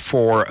Urge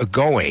for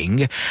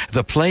Going.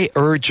 The play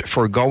Urge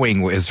for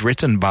Going is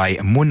written by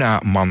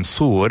Muna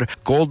Mansour.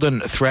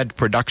 Golden Thread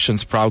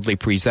Productions proudly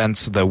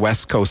presents the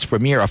West Coast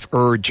premiere of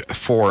Urge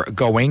for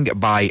Going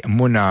by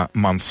Muna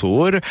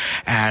Mansour.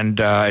 And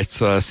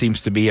it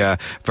seems to be a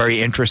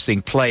very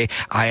interesting play.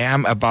 I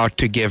am about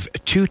to give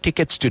 2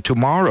 tickets to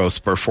tomorrow's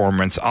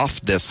performance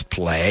of this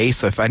play.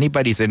 So if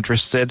anybody's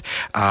interested,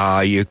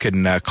 you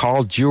can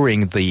call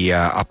during the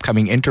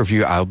upcoming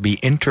interview. I'll be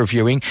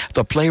interviewing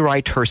the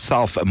playwright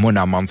herself,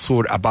 Muna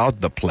Mansour, about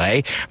the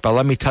play. But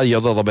let me tell you a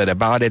little bit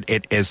about it.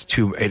 It is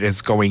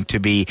going to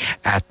be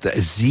at the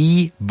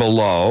Z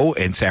Below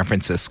in San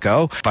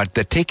Francisco. But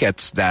the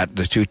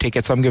 2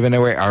 tickets I'm giving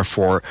away are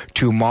for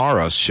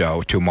tomorrow's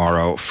show.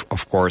 Tomorrow,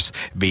 of course,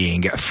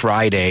 being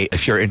Friday.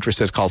 If you're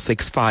interested, call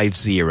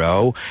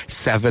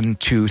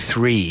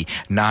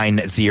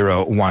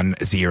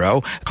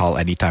 650-723-9010. Call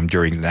anytime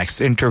during the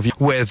next interview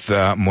with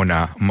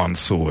Muna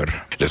Mansour.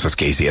 This is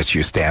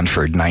KZSU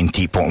Stanford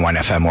 90.1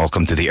 FM.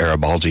 Welcome to the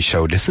Arabology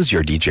Show. This is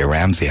your DJ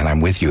Ramsey, and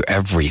I'm with you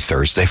every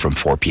Thursday from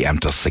 4 p.m.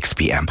 till 6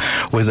 p.m.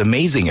 with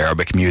amazing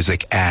Arabic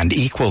music and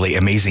equally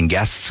amazing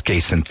guests.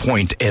 Case in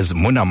point is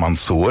Muna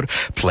Mansour,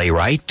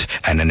 playwright,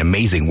 and an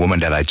amazing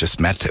woman that I just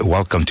met.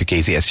 Welcome to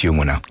KZSU,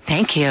 Muna.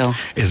 Thank you.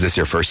 Is this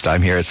your first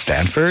time here at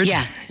Stanford?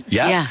 Yeah.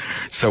 Yeah?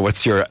 So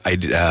what's your... I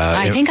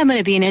think I'm going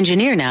to be an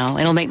engineer now.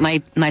 It'll make my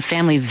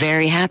family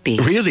very happy.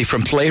 Really?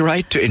 From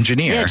playwright to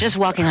engineer? Yeah, just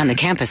walking on the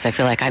campus, I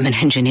feel like I'm an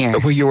engineer.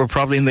 Well, you were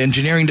probably in the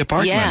engineering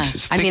department. Yeah.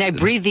 I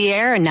breathe the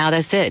air, and now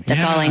that's it.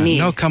 That's all I need.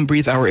 No, come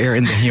breathe our air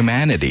in the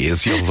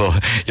humanities.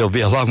 You'll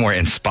be a lot more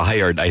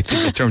inspired, I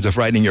think, in terms of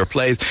writing your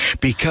plays.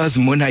 Because,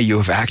 Muna, you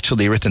have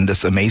actually written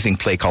this amazing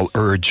play called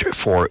Urge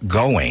for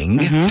Going.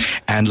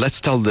 Mm-hmm. And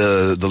let's tell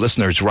the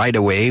listeners right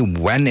away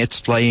when it's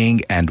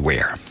playing and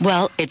where.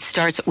 Well, it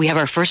starts... We have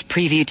our first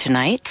preview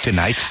tonight.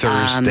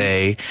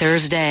 Thursday.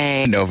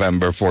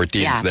 November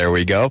 14th. Yeah. There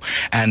we go.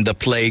 And the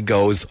play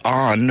goes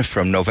on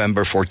from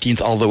November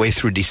 14th all the way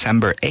through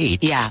December 8th.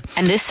 Yeah.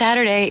 And this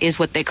Saturday is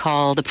what they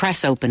call the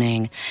press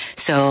opening.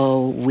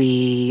 So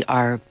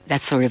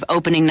that's sort of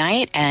opening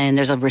night, and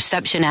there's a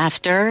reception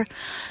after.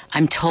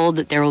 I'm told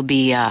that there will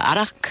be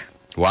arak.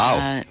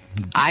 Wow.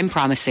 I'm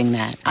promising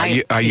that.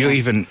 Are you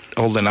even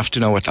old enough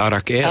to know what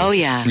arak is? Oh,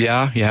 yeah.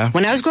 Yeah.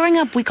 When I was growing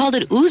up, we called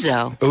it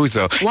ouzo.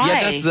 Ouzo.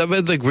 Why? Yeah,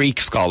 the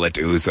Greeks call it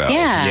ouzo.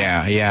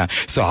 Yeah.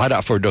 So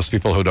arak, for those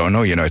people who don't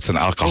know, it's an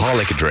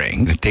alcoholic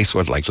drink. It tastes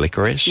like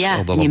licorice.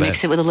 Yeah, you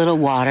mix it with a little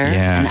water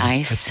and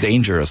ice. It's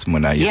dangerous,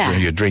 Muna.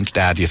 You drink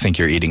that, you think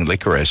you're eating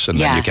licorice, and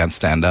then you can't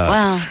stand up.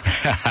 Well.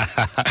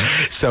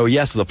 So,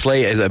 yes, the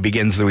play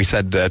begins, we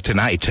said,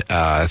 tonight,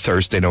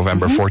 Thursday,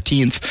 November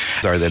 14th.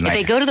 If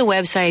they go to the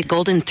website,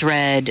 Golden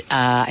Thread,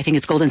 I think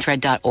it's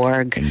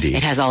goldenthread.org. Indeed.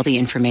 It has all the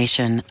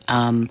information.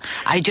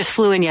 I just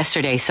flew in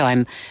yesterday, so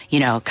I'm,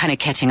 kind of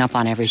catching up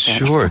on everything.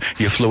 Sure.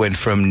 You flew in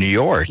from New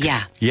York.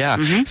 Yeah.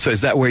 Mm-hmm. So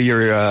is that where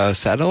you're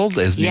settled?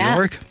 Is New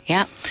York?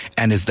 Yeah.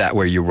 And is that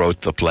where you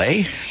wrote the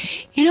play?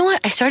 You know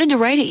what? I started to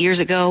write it years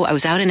ago. I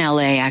was out in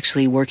LA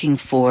actually working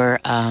for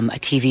a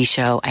TV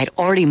show. I had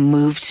already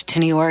moved to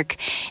New York,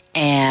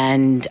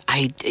 and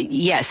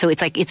so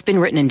it's been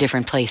written in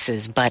different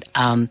places, but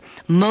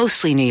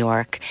mostly New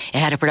York. It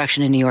had a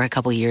production in New York a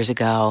couple years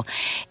ago,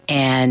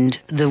 and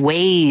the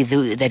way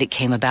that it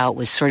came about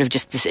was sort of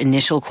just this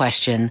initial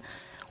question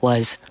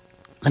was,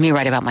 let me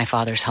write about my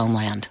father's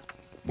homeland.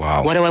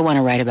 Wow. What do I want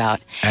to write about?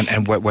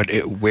 And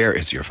where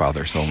is your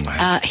father's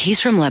homeland?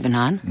 He's from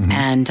Lebanon,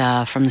 and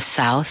from the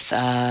south,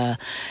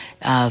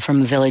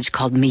 from a village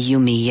called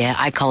Miyumiye.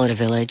 I call it a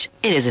village.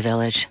 It is a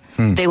village.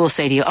 They will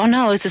say to you, oh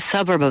no, it's a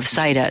suburb of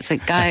Saida. It's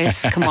like,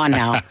 guys, come on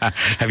now.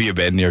 Have you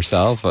been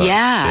yourself?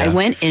 I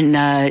went in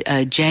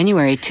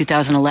January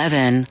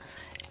 2011,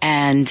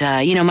 and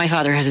my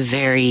father has a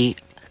very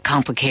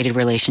complicated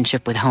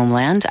relationship with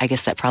homeland. I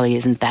guess that probably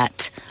isn't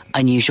that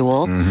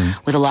unusual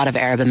with a lot of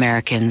Arab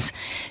Americans.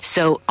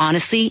 So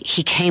honestly,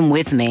 he came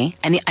with me,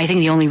 and I think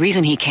the only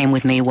reason he came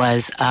with me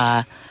was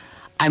I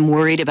I'm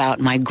worried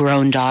about my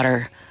grown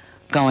daughter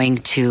going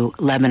to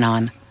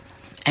Lebanon.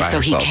 And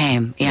so he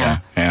came, yeah.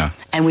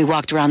 And we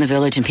walked around the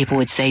village and people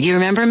would say, do you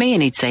remember me?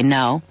 And he'd say,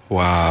 no.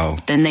 Wow.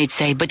 Then they'd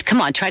say, but come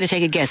on, try to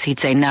take a guess.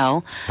 He'd say,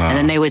 no. Wow. And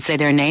then they would say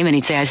their name and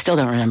he'd say, I still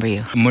don't remember you.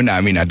 Muna,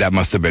 I mean, that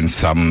must have been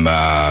some,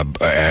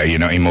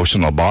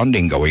 emotional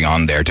bonding going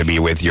on there to be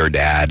with your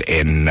dad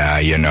in,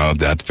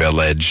 that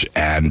village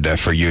and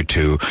for you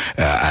to,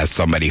 as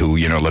somebody who,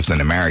 lives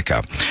in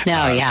America,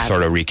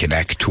 sort of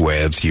reconnect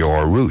with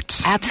your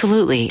roots.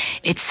 Absolutely.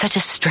 It's such a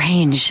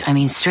strange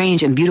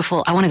and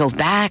beautiful. I want to go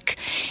back.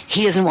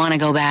 He doesn't want to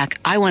go back.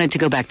 I wanted to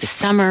go back this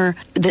summer.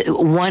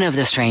 One of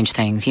the strange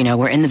things,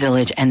 we're in the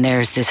village and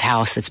there's this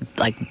house that's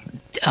like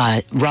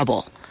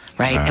rubble,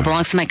 right? It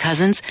belongs to my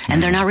cousins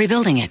and they're not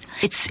rebuilding it.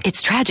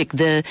 It's tragic.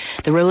 The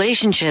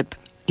relationship,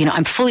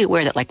 I'm fully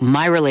aware that like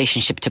my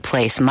relationship to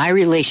place, my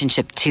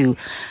relationship to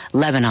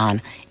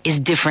Lebanon is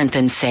different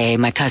than, say,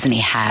 my cousin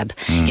Ehab.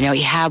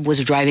 Ehab was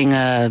driving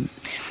an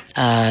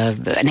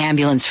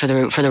ambulance for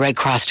the Red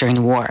Cross during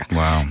the war.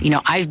 Wow.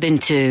 I've been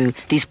to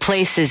these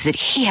places that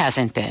he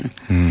hasn't been,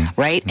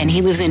 right? And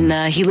he lives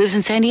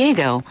in San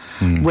Diego,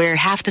 where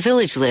half the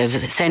village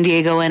lives, San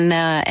Diego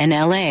and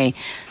LA.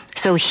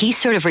 So he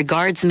sort of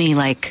regards me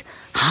like,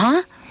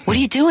 huh? What are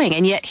you doing?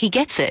 And yet he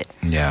gets it.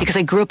 Yeah. Because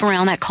I grew up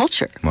around that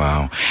culture.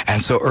 Wow. And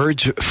so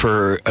urge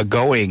for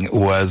going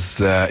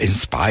was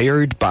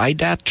inspired by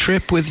that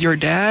trip with your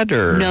dad?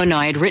 Or No,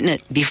 I had written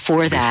it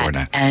before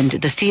that. And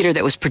the theater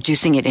that was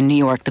producing it in New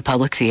York, the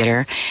Public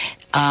Theater,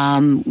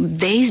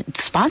 they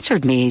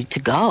sponsored me to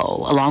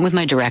go along with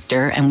my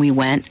director, and we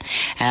went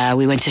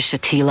to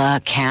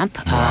Shatila camp,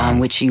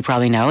 which you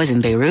probably know is in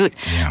Beirut.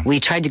 Yeah.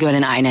 We tried to go to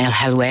Ain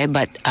el-Halwe,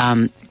 but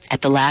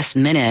at the last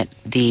minute,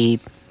 the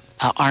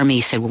Army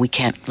said, well, we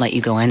can't let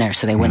you go in there,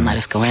 so they wouldn't let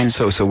us go in.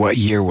 So what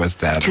year was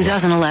that?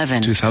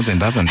 2011.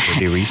 2011,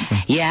 pretty recent.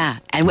 Yeah,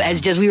 and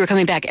as we were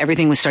coming back,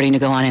 everything was starting to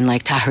go on in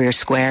like Tahrir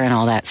Square and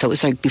all that, so it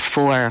was like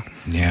before.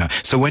 Yeah,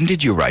 so when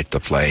did you write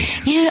the play?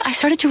 I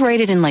started to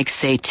write it in like,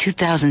 say,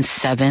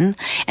 2007,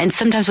 and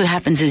sometimes what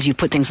happens is you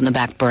put things on the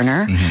back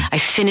burner. I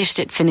finished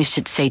it,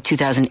 say,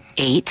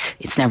 2008.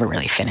 It's never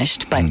really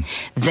finished, but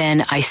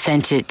then I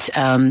sent it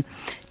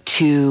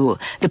to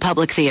the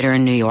Public Theater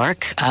in New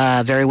York,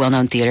 a very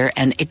well-known theater,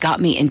 and it got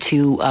me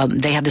into,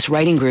 they have this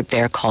writing group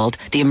there called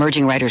the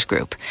Emerging Writers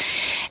Group.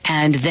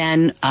 And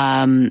then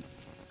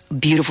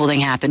beautiful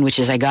thing happened, which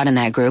is I got in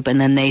that group, and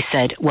then they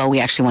said, well, we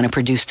actually want to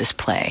produce this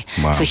play.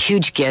 Wow. So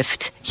huge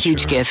gift.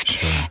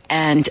 Sure.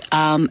 And,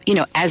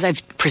 as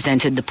I've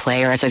presented the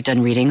play or as I've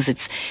done readings,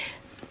 it's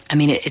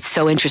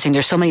so interesting.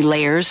 There's so many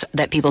layers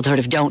that people sort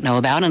of don't know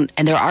about, and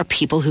there are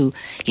people who,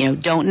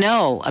 don't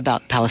know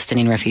about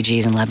Palestinian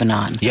refugees in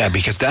Lebanon. Yeah,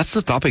 because that's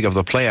the topic of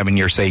the play. I mean,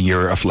 you're saying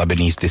you're of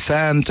Lebanese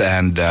descent,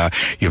 and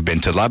you've been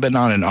to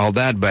Lebanon and all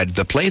that, but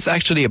the play is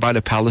actually about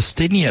a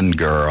Palestinian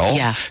girl.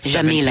 Yeah,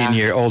 Jamila.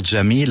 17-year-old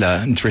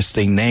Jamila,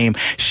 interesting name.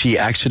 She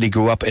actually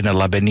grew up in a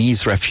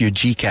Lebanese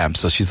refugee camp,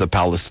 so she's a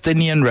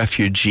Palestinian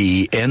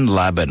refugee in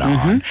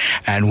Lebanon.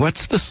 And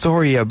what's the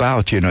story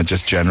about,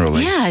 just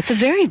generally? Yeah, it's a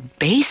very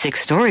basic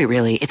story,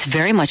 really. It's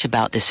very much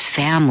about this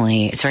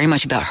family. It's very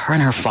much about her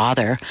and her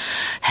father.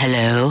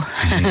 Hello.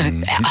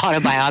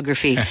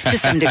 Autobiography to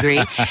some degree.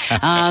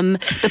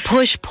 The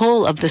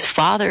push-pull of this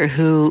father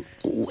who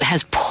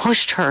has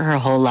pushed her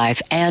whole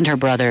life, and her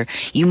brother.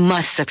 You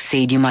must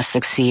succeed.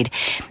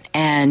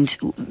 And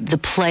the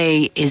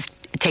play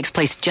takes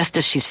place just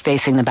as she's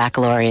facing the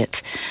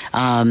baccalaureate,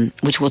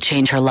 which will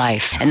change her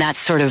life. And that's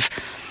sort of,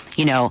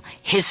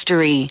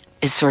 history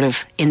is sort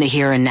of in the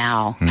here and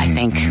now, I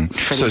think,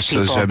 for these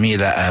people. So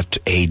Jamila at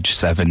age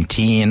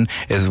 17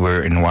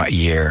 we're in what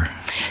year?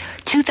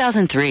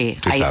 2003.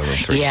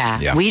 2003.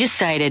 Yeah. We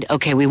decided,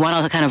 okay, we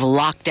want to kind of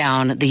lock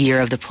down the year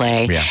of the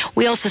play. Yeah.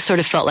 We also sort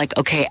of felt like,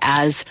 okay,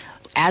 as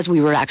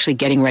we were actually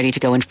getting ready to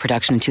go into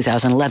production in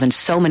 2011,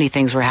 so many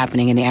things were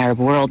happening in the Arab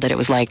world that it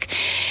was like,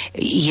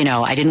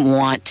 I didn't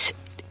want,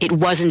 it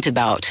wasn't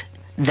about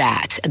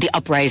that, the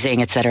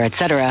uprising, et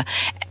cetera,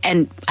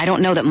 and I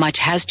don't know that much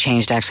has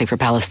changed actually for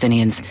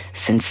Palestinians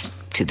since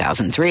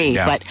 2003,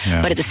 but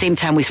at the same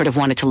time we sort of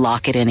wanted to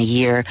lock it in a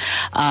year.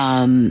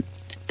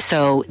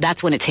 So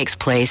that's when it takes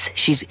place.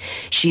 She's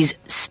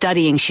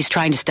studying. She's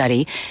trying to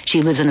study.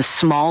 She lives in a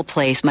small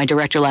place. My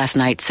director last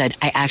night said,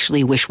 I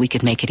actually wish we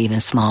could make it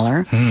even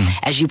smaller.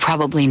 As you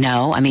probably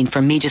know,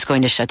 for me just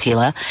going to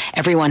Shatila,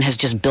 everyone has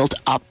just built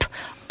up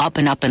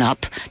and up and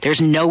up.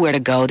 There's nowhere to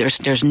go.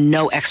 There's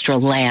no extra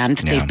land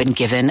they've been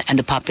given, and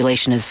the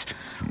population is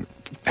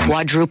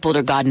quadrupled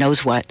or God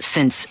knows what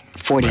since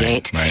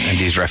 48. Right. And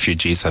these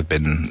refugees have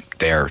been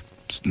there,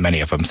 many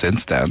of them,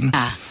 since then.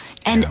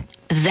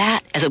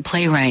 That, as a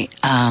playwright,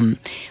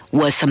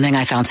 was something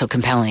I found so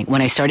compelling.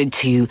 When I started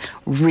to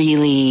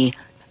really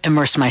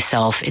immerse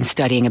myself in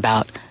studying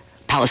about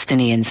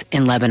Palestinians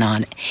in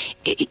Lebanon,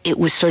 it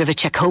was sort of a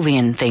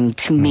Chekhovian thing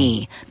to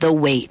me. The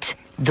weight,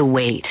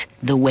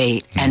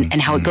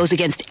 and how it goes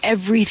against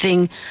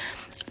everything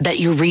that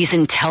your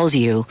reason tells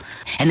you.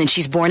 And then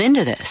she's born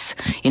into this,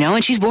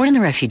 and she's born in the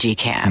refugee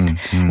camp.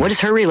 Mm-hmm. What is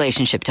her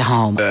relationship to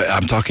home?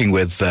 I'm talking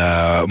with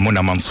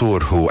Muna Mansour,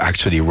 who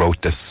actually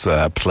wrote this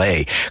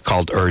play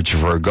called Urge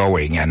for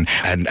Going,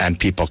 and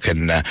people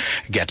can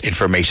get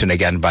information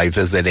again by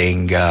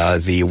visiting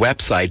the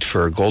website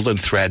for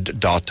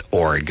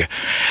goldenthread.org.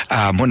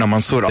 Muna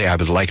Mansour, I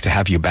would like to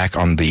have you back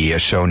on the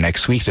show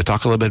next week to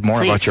talk a little bit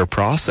more about your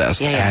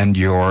process and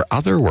your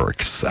other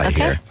works, I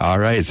hear. All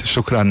right.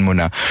 Shukran,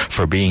 Muna,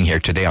 for being here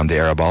today on the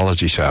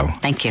Arabology Show.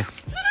 Thank you.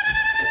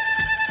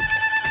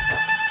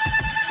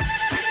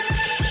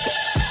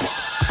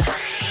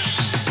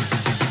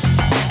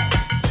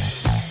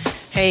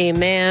 Hey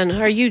man,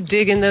 are you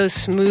digging those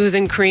smooth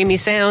and creamy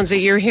sounds that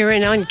you're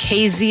hearing on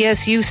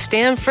KZSU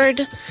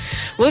Stanford?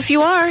 Well, if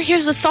you are,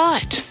 here's a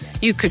thought.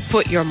 You could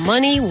put your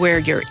money where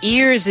your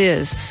ears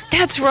is.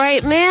 That's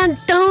right, man.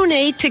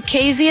 Donate to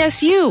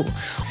KZSU.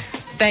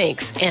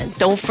 Thanks, and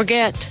don't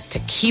forget to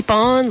keep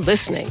on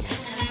listening.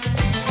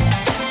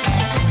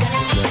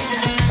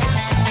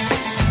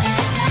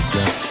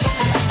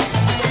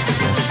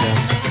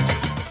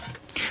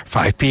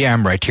 5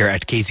 p.m. right here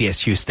at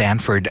KZSU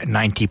Stanford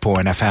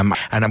 90.1 FM.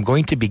 And I'm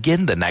going to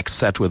begin the next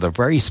set with a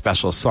very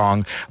special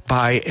song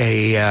by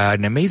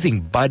an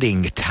amazing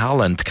budding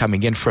talent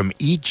coming in from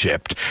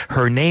Egypt.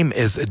 Her name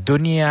is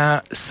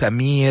Dunya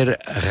Samir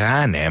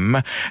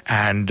Ghanem.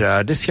 And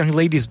this young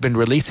lady's been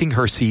releasing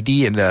her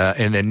CD in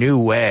a new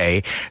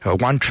way,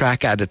 one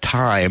track at a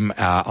time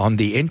on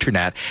the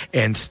internet,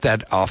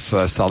 instead of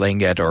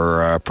selling it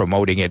or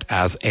promoting it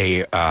as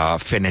a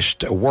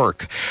finished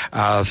work.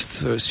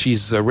 So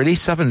she's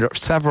released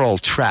several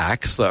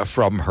tracks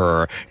from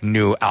her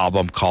new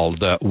album called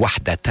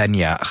Wahda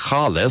Tanya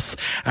Khalis,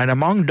 and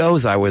among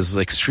those I was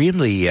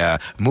extremely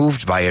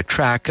moved by a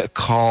track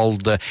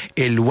called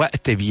El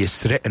Waqt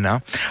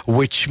Biyisriqna,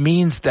 which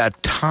means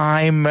that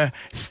time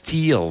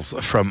steals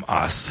from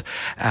us.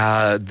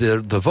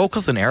 The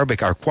vocals in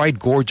Arabic are quite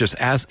gorgeous,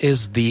 as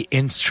is the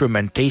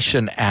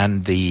instrumentation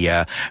and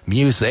the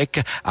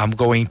music. I'm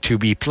going to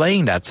be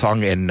playing that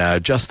song in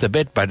just a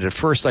bit, but at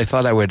first I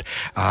thought I would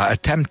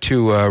attempt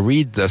to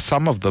read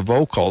some of the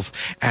vocals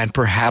and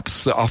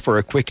perhaps offer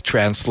a quick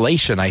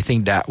translation. I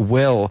think that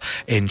will,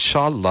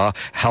 inshallah,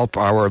 help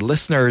our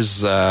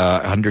listeners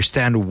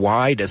understand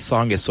why the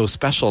song is so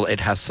special. It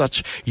has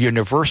such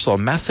universal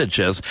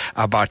messages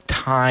about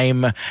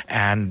time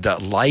and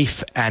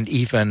life and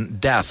even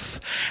death.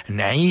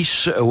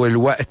 نعيش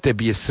والوقت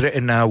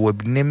بيسرقنا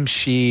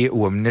وبنمشي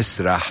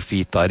وبنسرح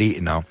في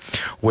طريقنا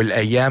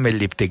والأيام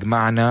اللي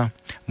بتجمعنا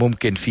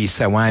ممكن في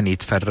ثواني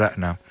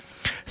تفرقنا.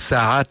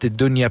 ساعات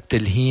الدنيا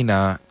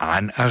بتلهينا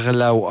عن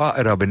أغلى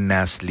وأقرب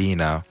الناس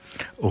لينا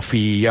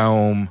وفي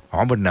يوم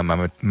عمرنا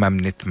ما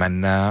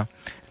بنتمناه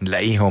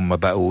نلاقيهم ما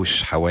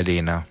بقوش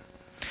حوالينا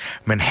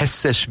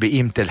منحسش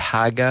بقيمة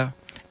الحاجة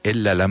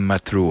إلا لما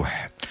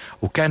تروح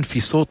وكان في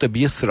صوت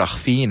بيصرخ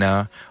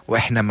فينا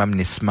وإحنا ما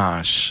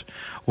بنسمعش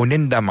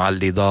ونندم على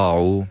اللي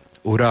ضاعوا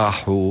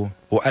وراحوا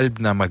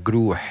وقلبنا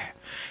مجروح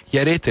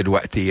يا ريت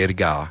الوقت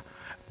يرجع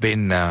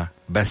بينا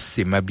بس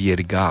ما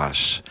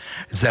بيرجعش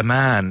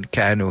زمان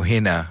كانوا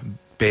هنا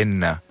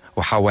بينا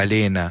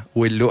وحوالينا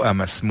واللقا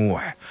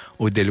مسموح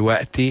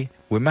ودلوقتي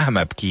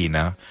ومهما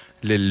بكينا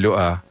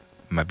للقا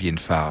ما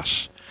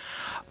بينفعش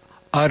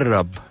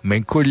قرب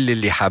من كل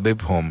اللي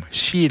حاببهم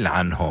شيل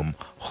عنهم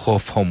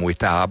خوفهم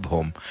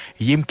وتعبهم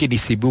يمكن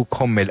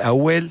يسيبوك هم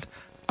الأول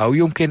أو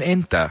يمكن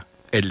أنت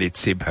اللي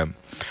تسيبهم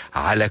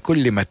على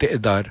كل ما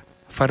تقدر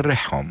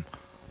فرحهم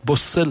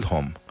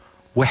بصلهم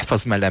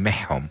واحفظ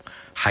ملامحهم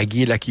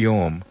حيجيلك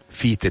يوم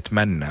فيه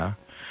تتمنى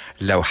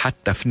لو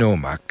حتى في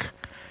نومك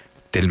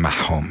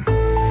تلمحهم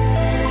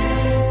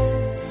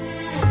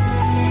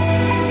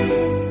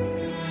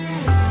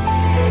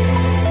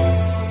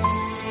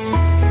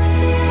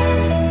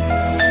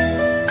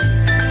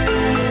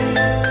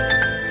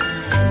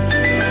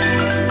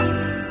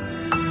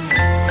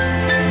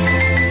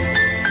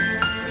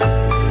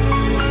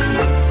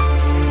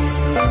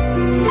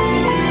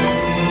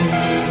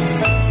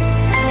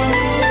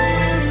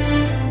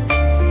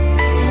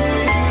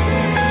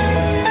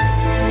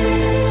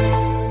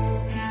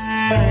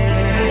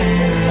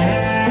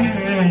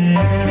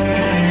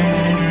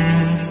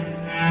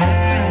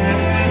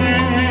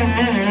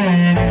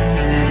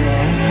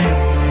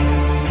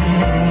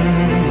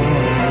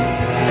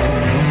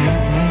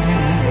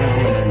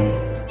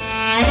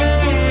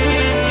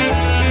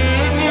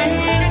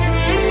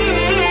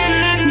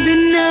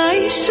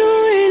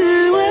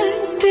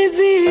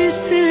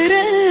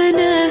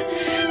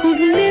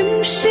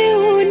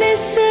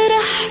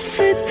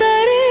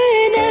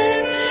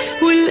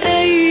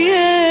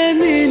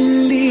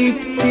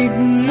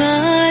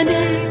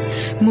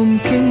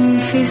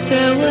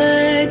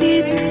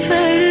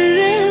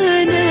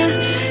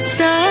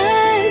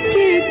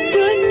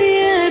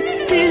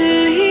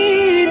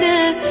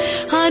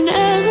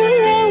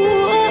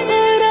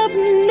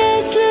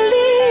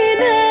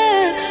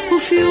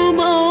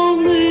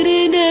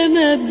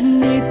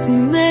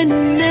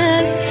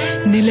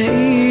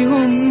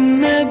نلاقيهم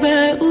ما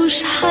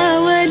بقوش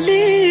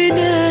حوالينا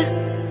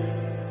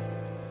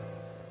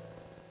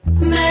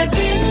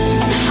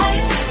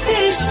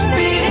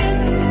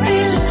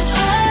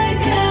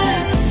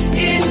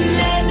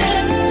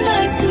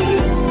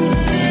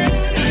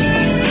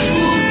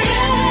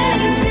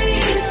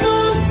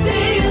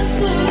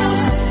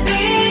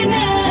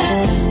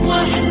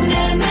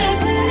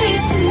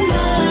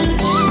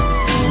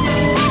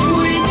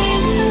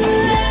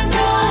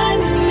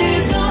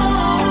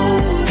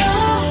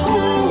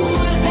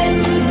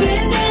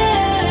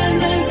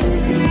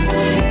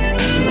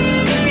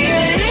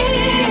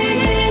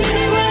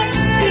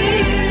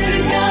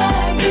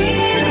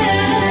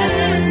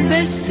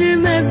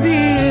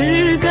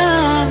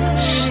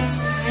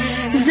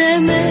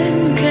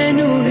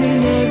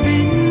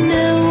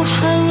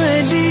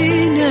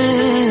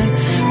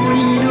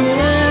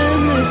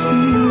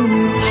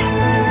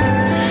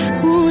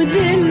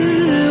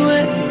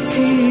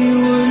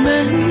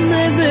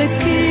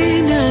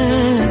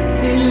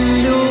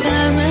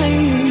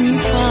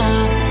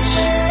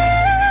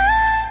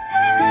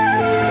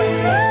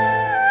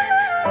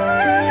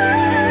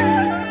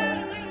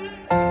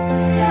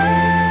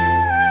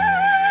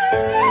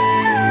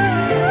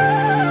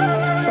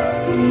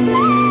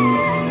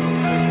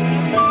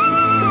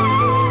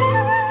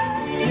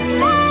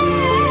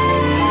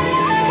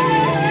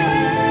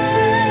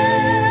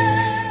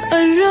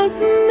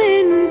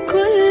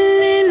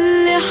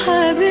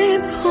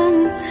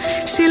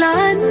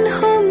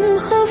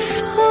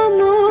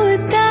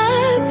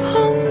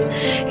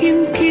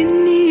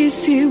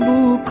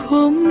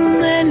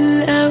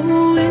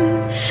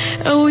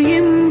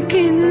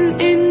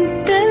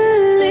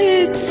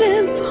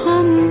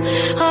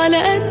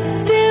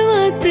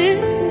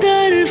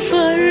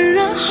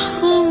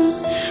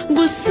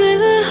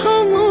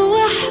لهم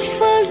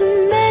واحفظ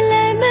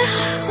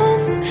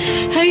ملامحهم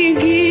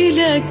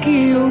هيجيلك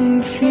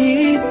يوم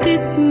فيه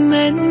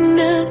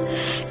تتمنى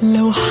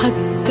لو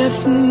حتى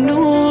في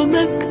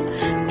نومك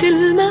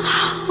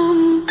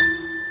تلمحهم.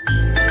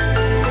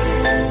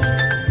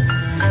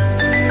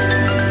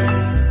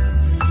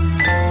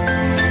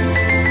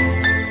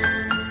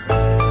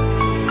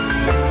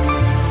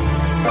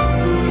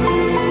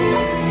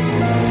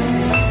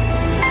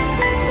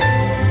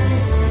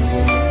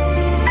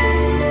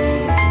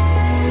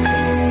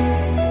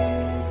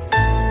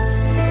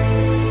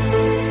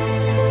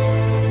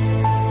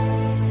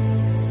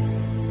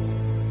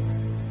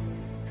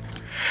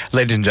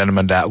 Ladies and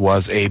gentlemen, that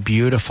was a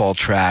beautiful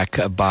track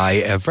by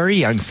a very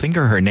young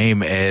singer. Her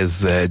name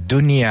is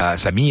Dunya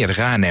Samir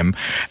Ghanem.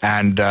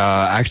 And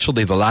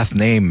actually, the last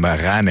name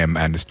Ghanem,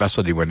 and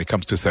especially when it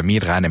comes to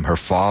Samir Ghanem, her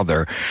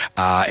father,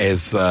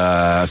 is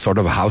sort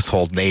of a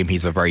household name.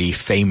 He's a very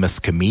famous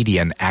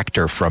comedian,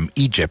 actor from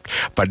Egypt.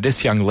 But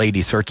this young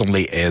lady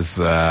certainly is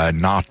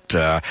not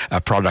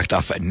a product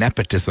of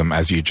nepotism,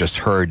 as you just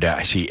heard.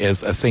 She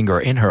is a singer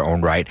in her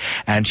own right.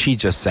 And she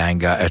just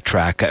sang a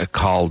track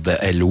called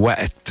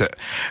El-Waqt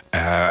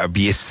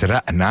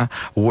بيسرقنا,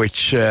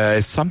 which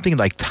is something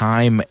like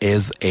time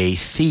is a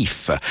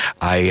thief.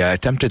 I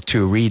attempted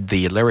to read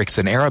the lyrics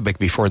in Arabic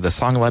before the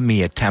song. Let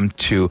me attempt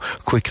to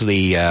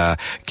quickly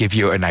give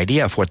you an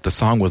idea of what the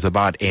song was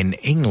about in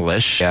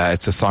English.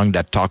 It's a song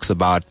that talks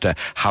about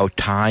how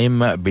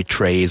time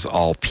betrays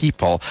all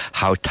people,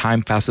 how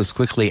time passes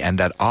quickly, and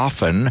that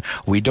often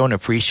we don't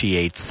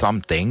appreciate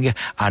something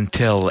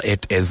until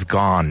it is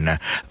gone.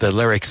 The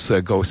lyrics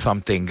go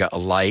something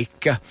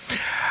like...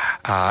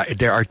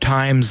 there are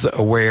times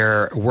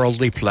where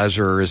worldly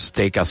pleasures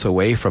take us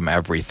away from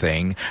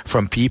everything,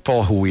 from people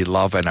who we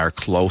love and are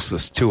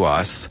closest to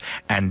us,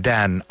 and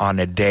then on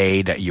a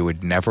day that you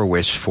would never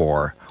wish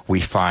for, we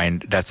find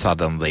that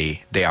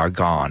suddenly they are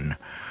gone.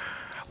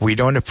 We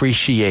don't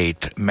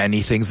appreciate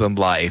many things in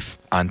life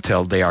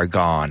until they are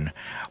gone,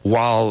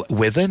 while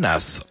within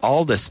us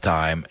all this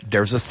time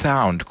there's a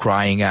sound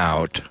crying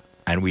out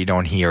and we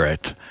don't hear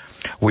it.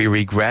 We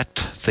regret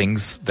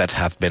things that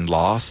have been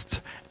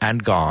lost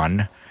and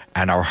gone,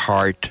 and our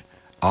heart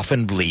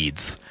often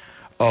bleeds.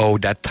 Oh,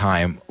 that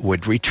time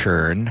would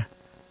return,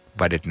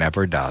 but it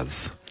never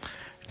does.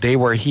 They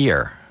were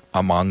here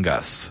among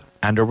us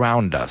and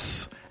around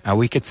us, and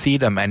we could see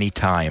them any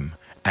time.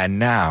 And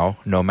now,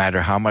 no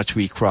matter how much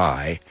we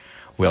cry,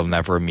 we'll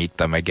never meet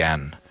them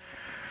again.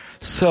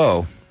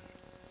 So,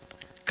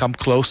 come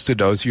close to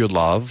those you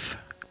love.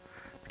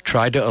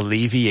 Try to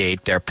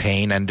alleviate their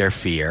pain and their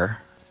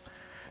fear.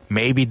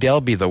 Maybe they'll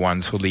be the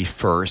ones who leave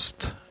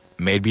first.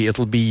 Maybe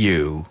it'll be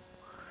you.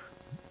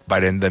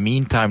 But in the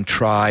meantime,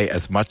 try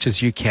as much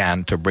as you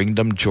can to bring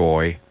them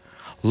joy.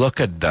 Look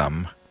at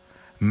them.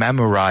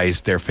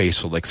 Memorize their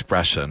facial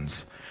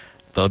expressions.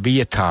 There'll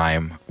be a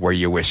time where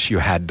you wish you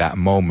had that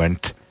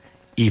moment,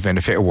 even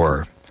if it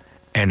were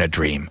in a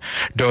dream.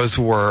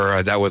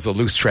 That was a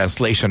loose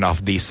translation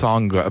of the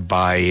song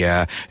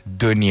by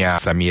Dunya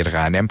Samir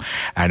Ghanem,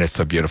 and it's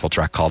a beautiful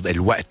track called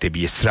El-Waqt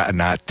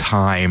بيسرقنا,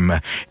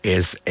 Time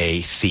is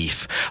a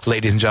Thief.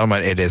 Ladies and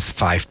gentlemen, it is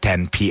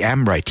 5:10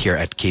 p.m. right here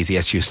at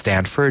KZSU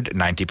Stanford,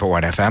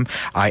 90.1 FM.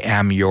 I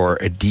am your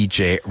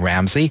DJ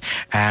Ramsey,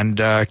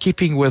 and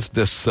keeping with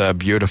this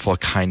beautiful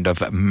kind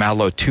of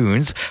mellow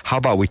tunes, how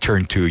about we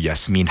turn to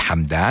Yasmin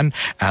Hamdan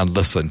and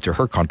listen to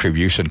her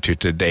contribution to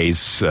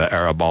today's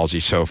Arabology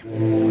show.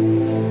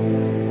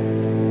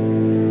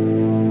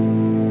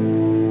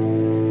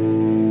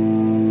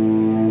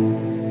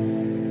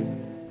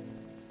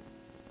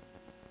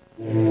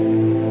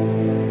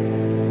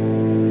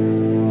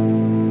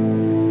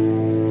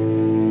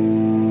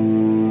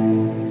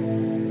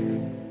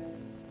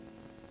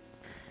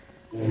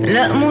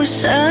 لا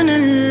مش أنا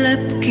اللي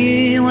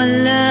أبكي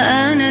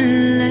ولا أنا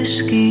اللي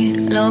أشكي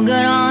لو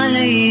جرى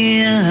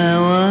عليا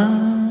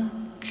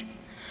هواك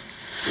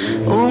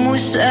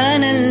ومش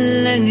أنا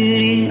اللي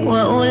أجري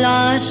وأقول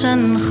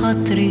عشان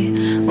خاطري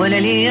ولا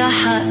ليا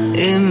حق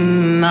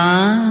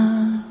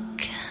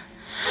معاك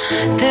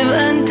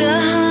تبقى أنت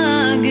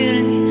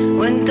هاجرني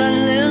وأنت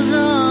اللي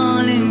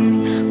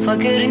ظالمني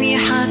فاكرني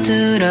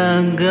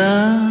حترجاك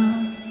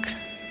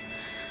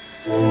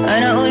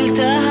أنا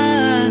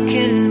قلتها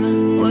كلمة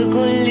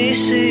وكل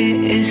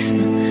شيء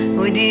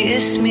اسمه ودي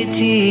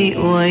اسمتي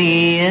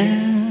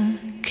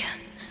وياك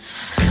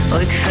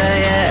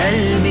وكفاية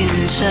قلبي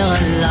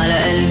انشغل على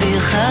قلبي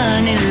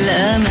خان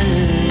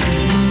الأمل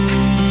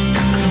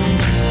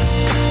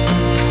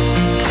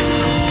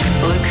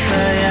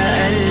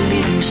وكفاية قلبي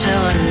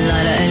انشغل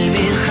على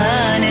قلبي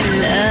خان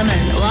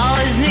الأمل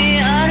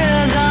وعاوزني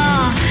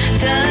أرجع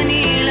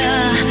تاني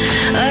لا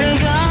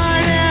أرجع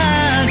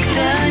لك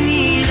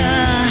تاني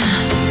لا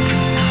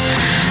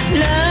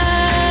لا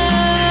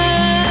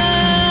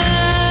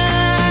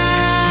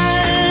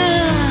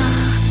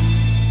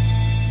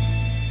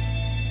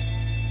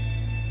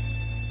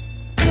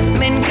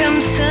من كم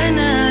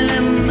سنة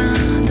لما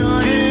ضاع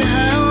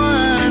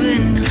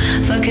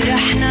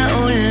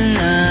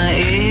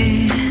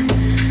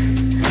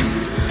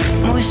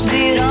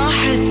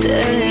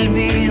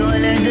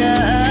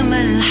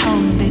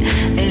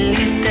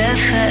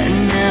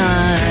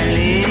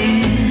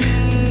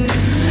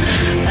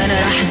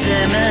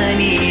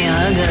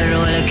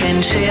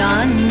كان شي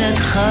عنك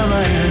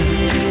خبر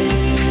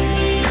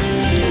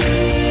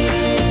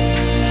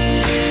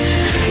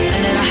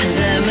أنا رح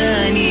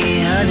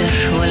زماني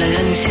هدر ولا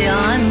ينشي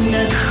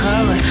عنك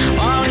خبر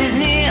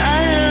وعاوزني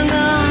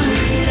أرجع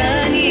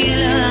تاني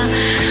لا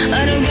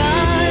أرجع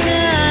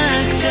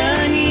لك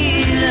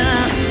تاني لا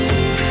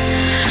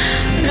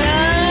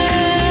لا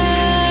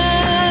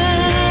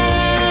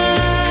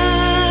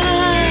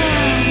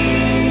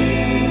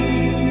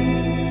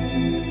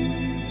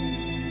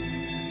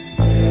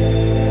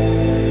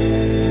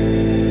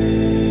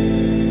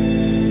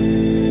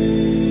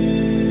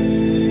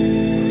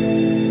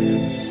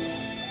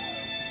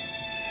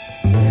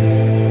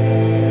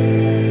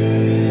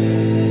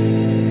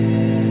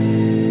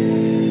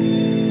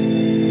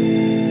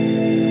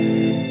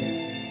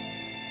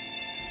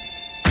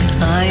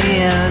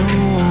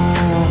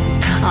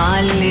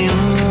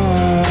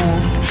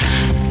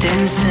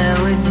تنسى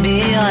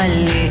وتبيع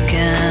اللي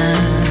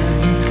كان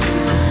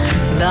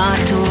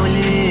بعتوا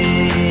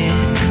ليه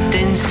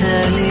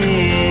تنسى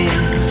ليه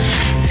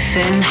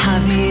فين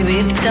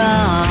حبيبي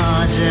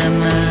بتاع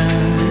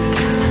زمان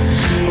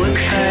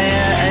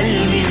وكفاية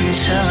قلبي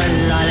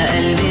انشغل على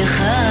قلبي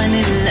خان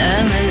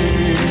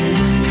الأمل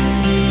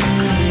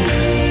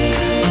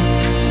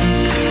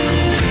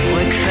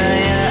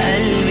وكفاية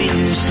قلبي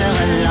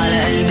انشغل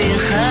على قلبي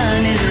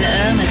خان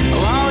الأمل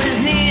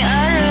وعاوزني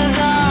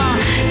أرجع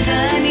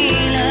تاني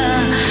لا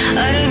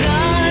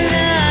أرجع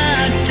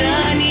لك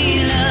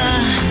تاني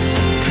لا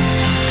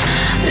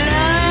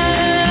لا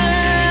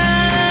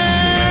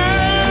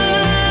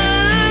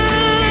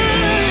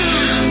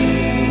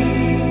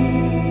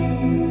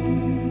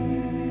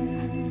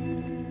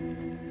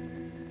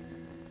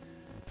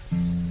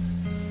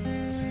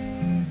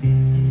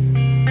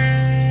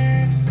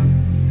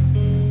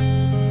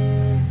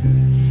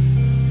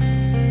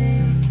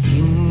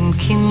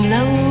يمكن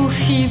لو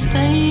في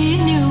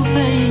بيني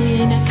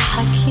وبينك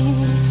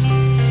حكينا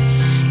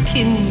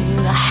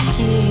كنا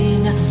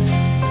حكينا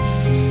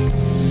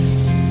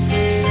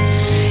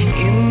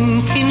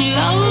يمكن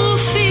لو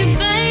في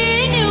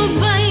بيني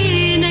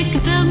وبينك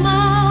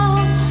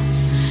دمع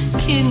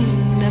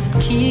كنا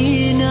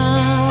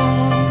بكينا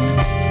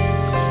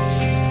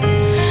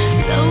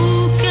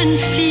لو كان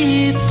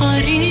في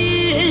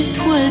طريق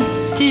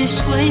تودي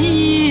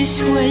شوي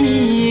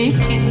شوي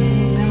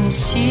كنا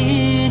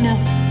مشينا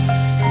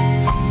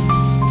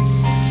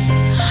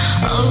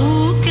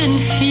أو كان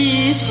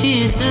في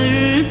شي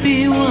درب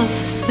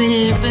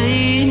يوصل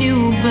بيني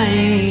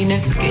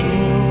وبينك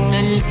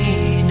كنا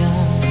لقينا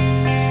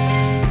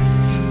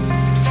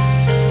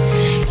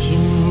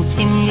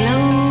يمكن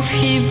لو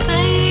في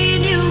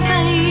بيني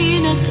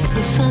وبينك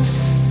قصص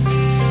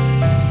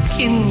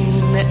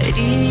كنا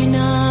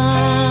قرينا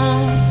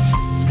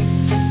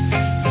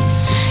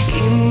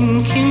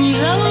يمكن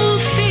لو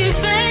في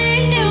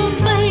بيني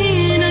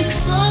وبينك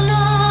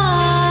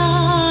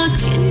صلاة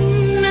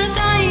كنا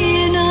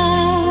دعينا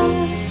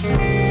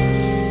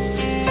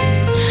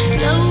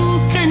لو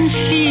كان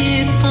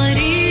في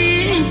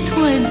طريق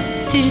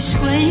تودي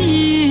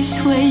شوي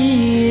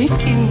شوي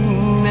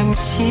كنا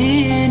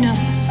مشينا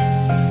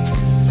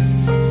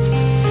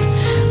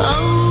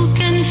أو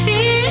كان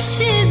في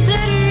شي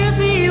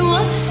درب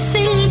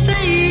يوصل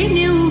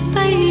بيني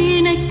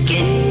وبينك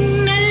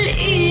كنا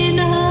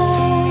لقينا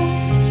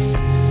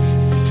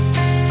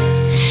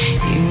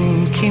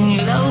يمكن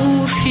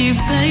لو في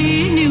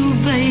بيني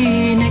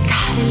وبينك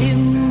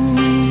حلم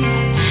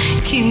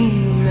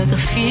كنا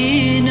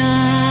ضفينا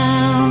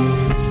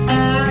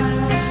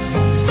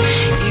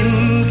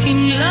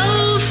يمكن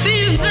لو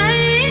في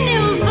بيني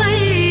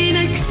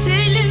وبينك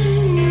سلم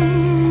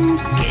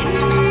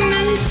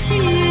كنا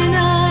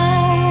نسينا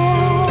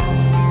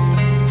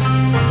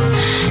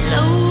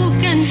لو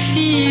كان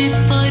في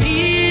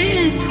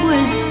طريق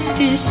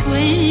تودي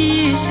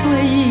شوي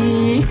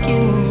شوي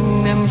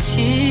كنا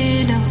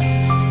مشينا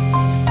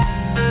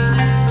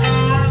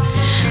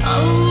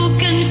أو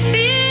كان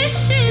في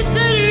شي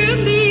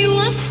درب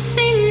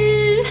يوصل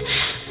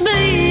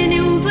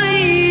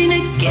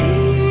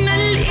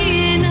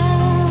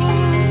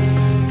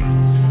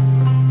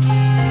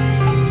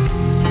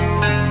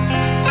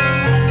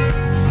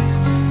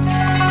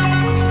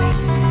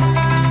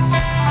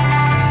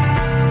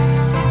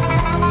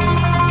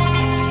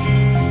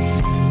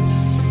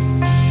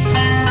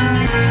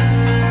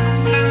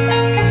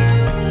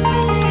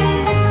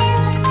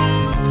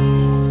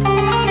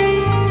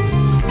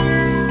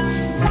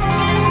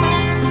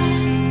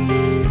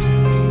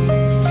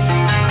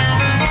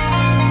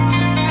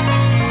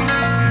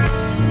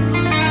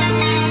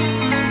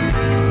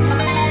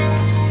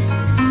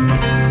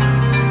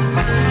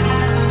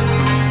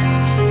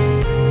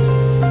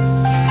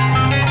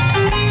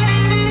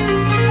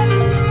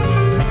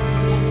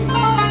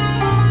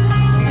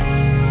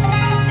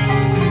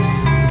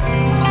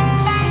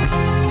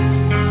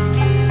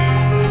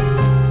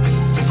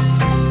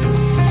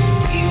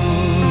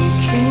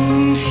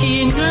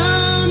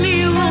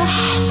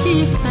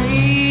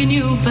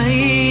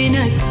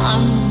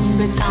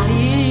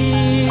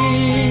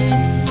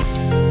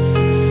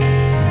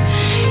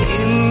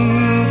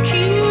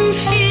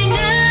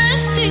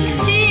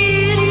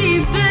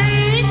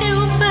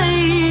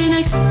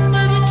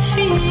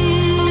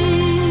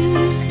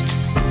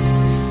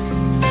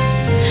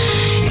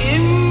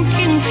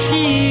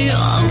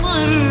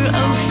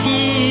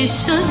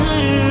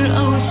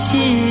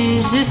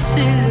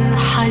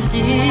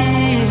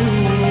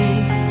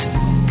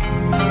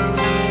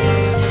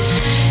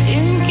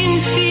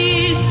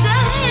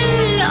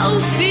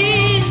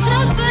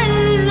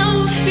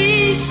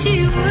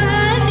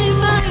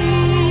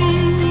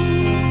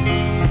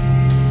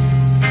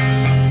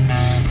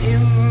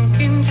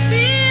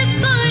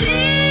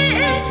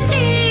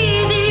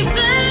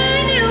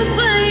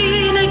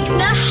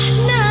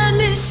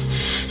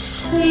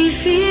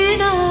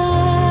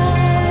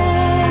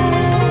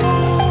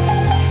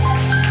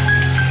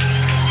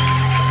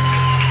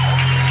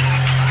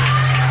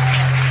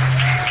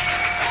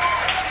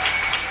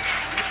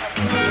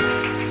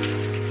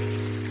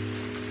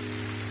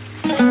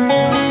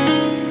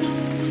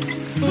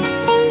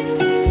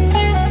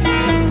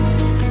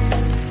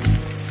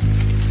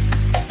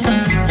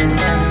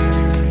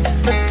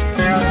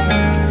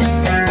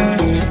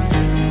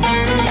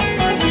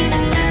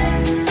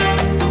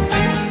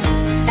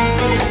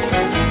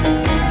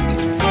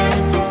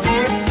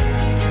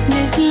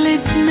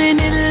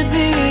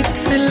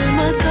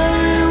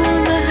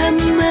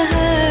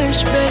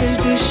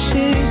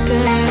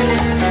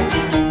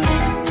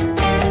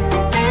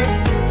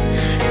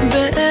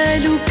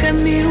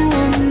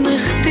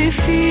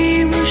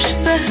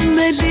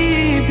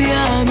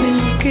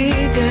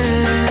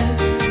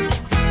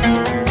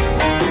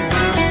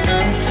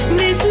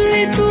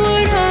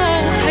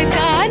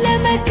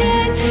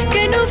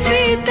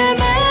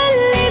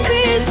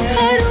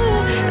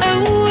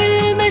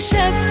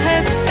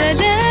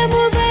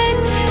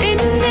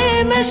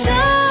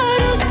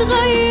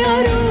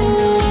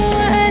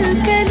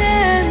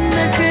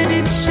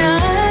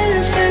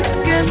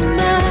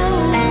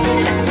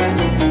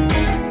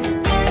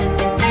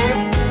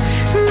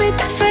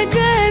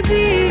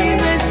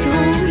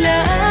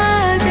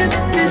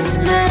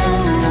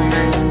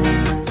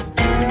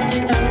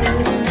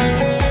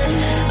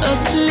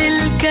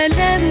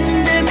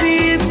كلامنا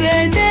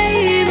بيبقى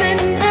دايما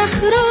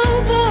آخره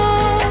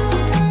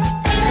بعد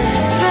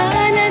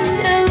فعلا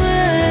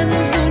أوام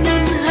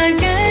ظنونها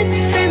جت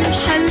في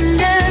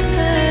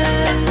محلها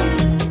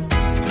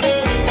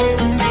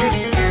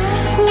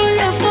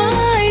ورفع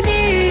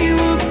عينيه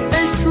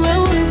وبقسوة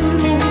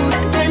وبرود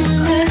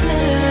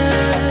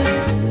قالها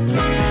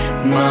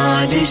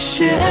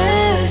معلش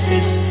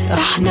آسف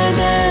احنا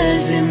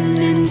لازم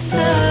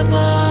ننسى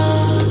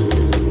بعض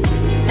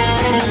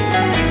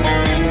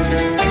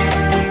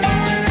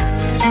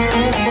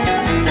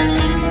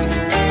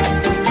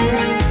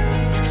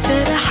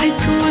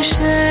سرحت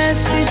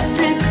وشافت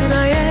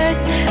ذكريات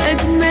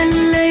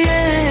أجمل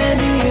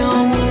ليالي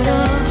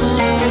عمرها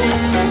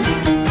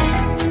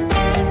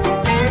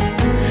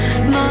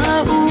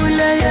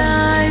معقولة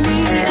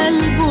يعني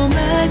قلبه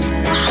مات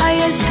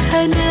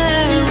حياتها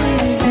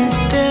ناوي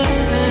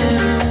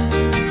هداها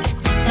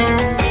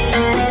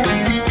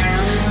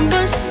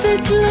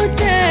بصت له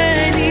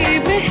تاني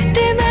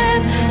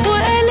باهتمام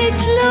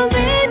وقالت له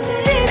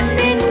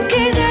متفقين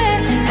كده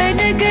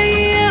أنا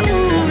جاية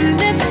أقول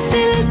نفس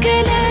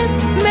الكلام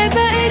ما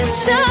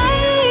بقتش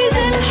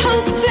عايزة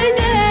الحب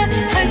ده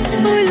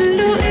هتقول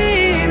له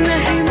إيه ما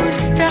هي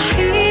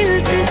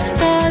مستحيل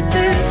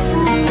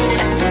تستعطفه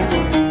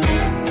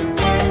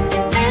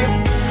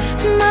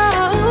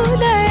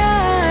معقولة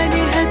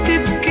يعني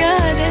هتبكي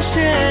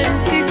علشان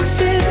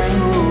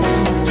تكسفه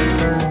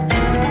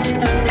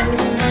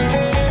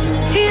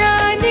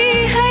يعني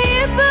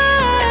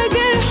هيبقى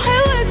جرح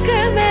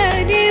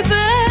وكمان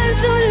يبقى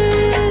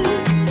ذل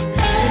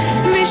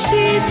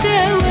مشيت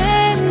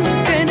دوام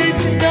كانت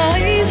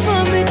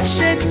ضعيفة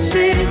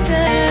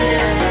متشتتة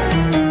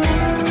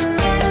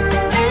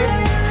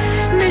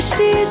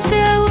مشيت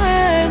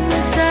دوام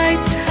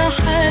ساعتها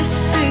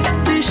حست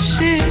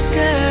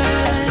بالشتاء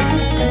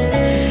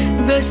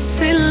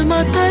بس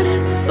المطر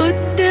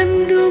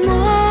قدام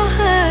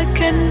دموعها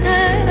كان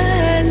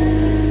أقل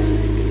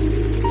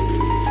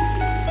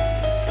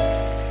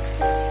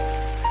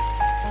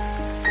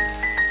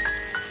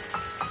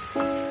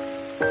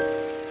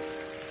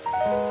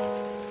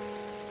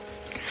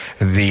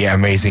The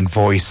amazing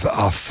voice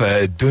of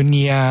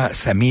Dunya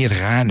Samir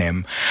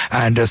Ghanem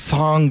and a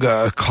song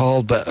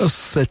called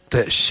Usset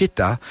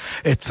Shita.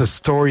 It's a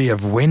story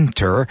of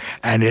winter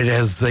and it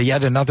is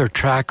yet another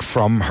track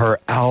from her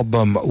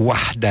album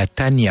Wahda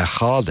Tanya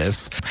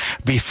Khalis.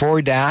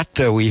 Before that,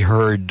 we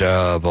heard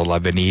the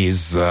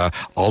Lebanese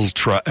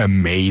ultra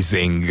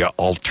amazing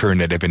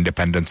alternative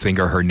independent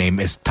singer. Her name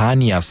is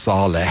Tanya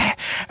Saleh.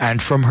 And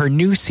from her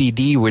new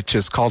CD, which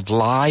is called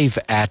Live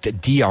at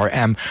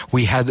DRM,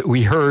 we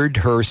heard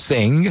her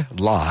sing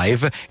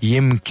live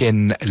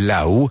Yimkin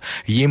Law.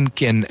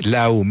 Yimkin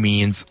Law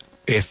means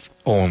if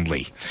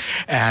only.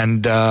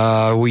 And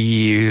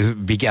we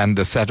began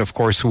the set, of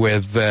course,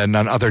 with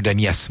none other than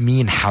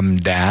Yasmin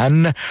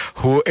Hamdan,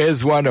 who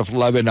is one of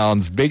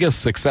Lebanon's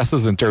biggest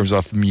successes in terms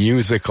of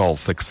musical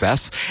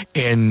success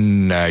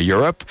in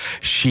Europe.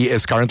 She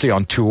is currently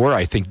on tour.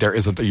 I think there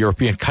isn't a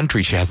European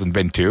country she hasn't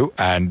been to,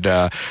 and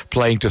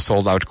playing to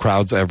sold-out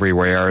crowds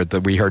everywhere.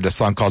 We heard a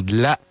song called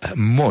La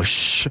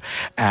Mush,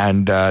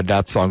 and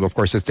that song, of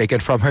course, is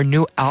taken from her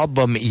new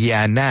album,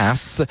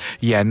 Yanas.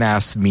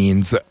 Yanas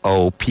means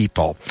oh people.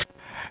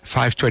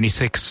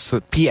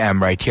 5:26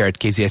 p.m. right here at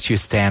KZSU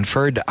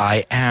Stanford.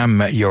 I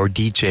am your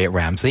DJ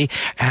Ramsey,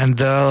 and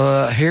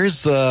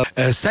here's a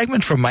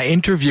segment from my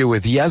interview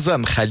with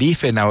Yazan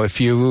Khalifeh. Now,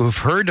 if you've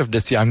heard of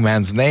this young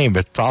man's name,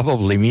 it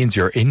probably means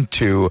you're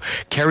into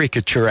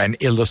caricature and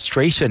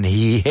illustration.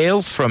 He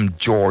hails from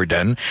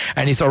Jordan,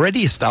 and he's already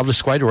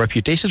established quite a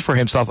reputation for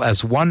himself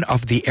as one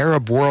of the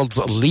Arab world's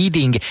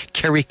leading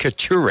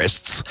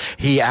caricaturists.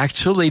 He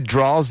actually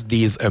draws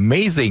these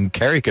amazing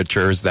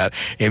caricatures that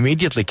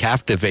immediately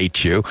captivate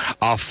you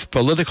of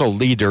political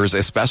leaders,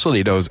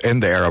 especially those in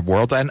the Arab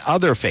world, and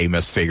other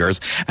famous figures,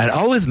 and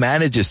always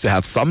manages to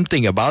have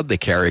something about the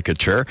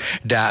caricature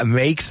that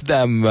makes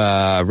them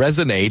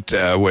resonate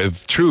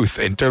with truth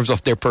in terms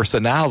of their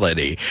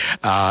personality.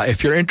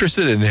 If you're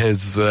interested in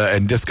his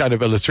in this kind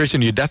of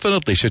illustration, you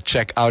definitely should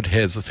check out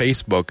his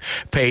Facebook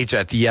page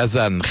at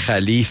Yazan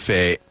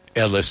Khalifeh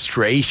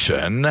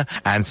illustration,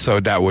 and so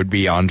that would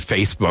be on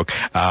Facebook.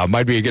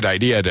 Might be a good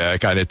idea to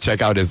kind of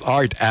check out his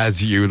art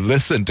as you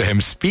listen to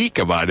him speak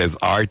about his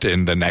art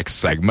in the next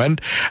segment.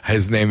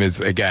 His name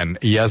is, again,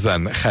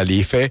 Yazan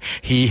Khalifeh.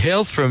 He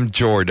hails from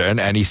Jordan,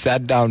 and he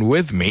sat down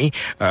with me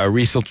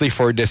recently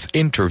for this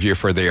interview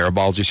for the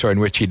Arabology show, in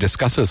which he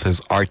discusses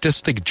his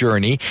artistic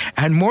journey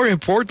and, more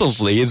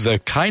importantly, the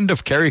kind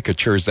of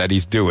caricatures that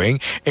he's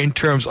doing in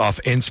terms of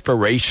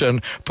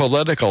inspiration,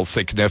 political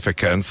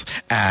significance,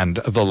 and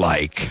the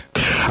like.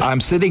 I'm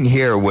sitting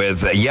here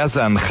with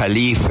Yazan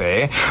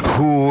Khalifeh,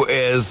 who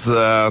is,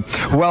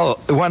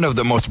 one of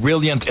the most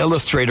brilliant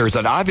illustrators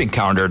that I've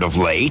encountered of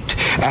late,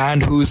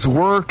 and whose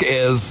work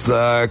is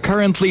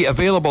currently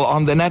available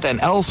on the net and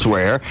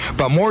elsewhere.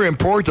 But more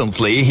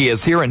importantly, he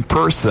is here in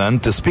person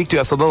to speak to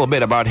us a little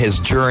bit about his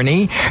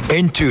journey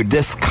into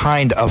this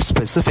kind of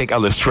specific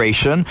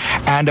illustration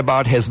and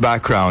about his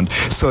background.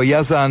 So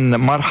Yazan,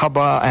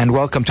 marhaba and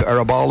welcome to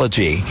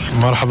Arabology.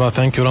 Marhaba,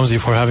 thank you Ramzi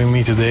for having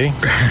me today.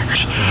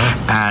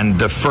 And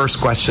the first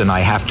question I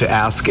have to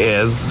ask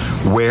is,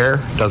 where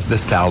does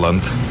this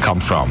talent come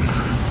from?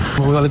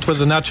 Well, it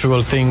was a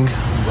natural thing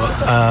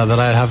that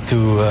I have to.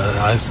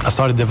 I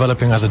started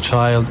developing as a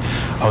child.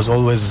 I was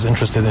always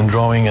interested in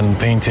drawing and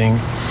painting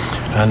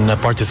and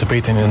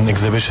participating in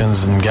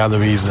exhibitions and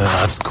galleries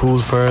at school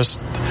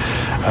first.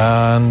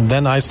 And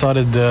then I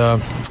started.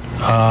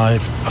 I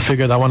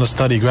figured I want to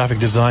study graphic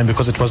design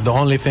because it was the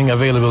only thing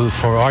available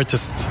for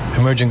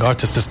emerging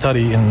artists to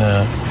study in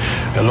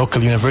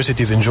local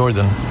universities in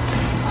Jordan.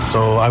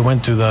 So I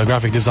went to the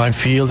graphic design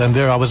field, and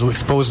there I was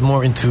exposed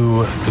more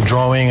into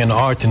drawing and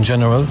art in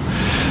general.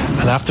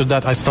 And after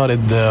that, I started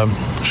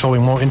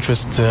showing more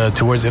interest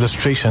towards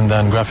illustration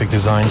than graphic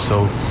design.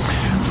 So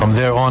from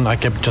there on, I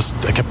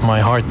kept my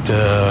heart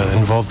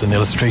involved in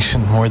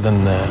illustration more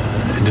than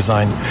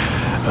design.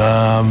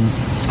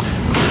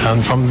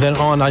 And from then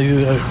on, I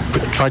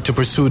tried to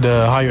pursue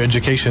the higher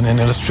education in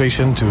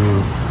illustration to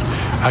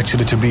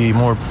be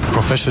more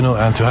professional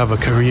and to have a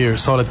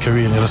solid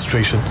career in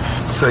illustration.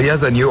 So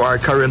Yazan, you are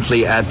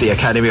currently at the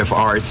Academy of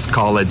Arts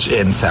College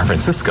in San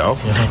Francisco.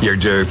 Mm-hmm.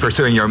 You're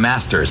pursuing your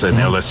master's in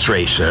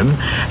illustration,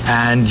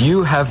 and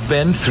you have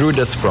been through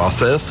this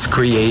process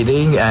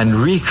creating and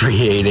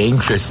recreating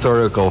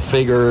historical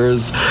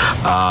figures.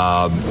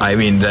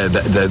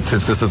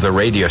 Since this is a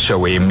radio show,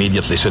 we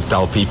immediately should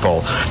tell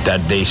people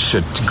that they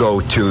should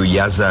go to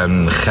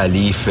Yazan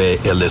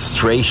Khalifeh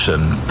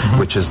Illustration,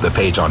 which is the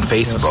page on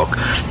Facebook,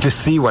 to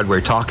see what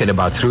we're talking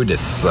about through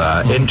this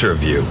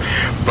interview.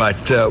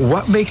 But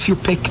what makes you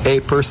pick a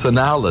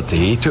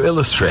personality to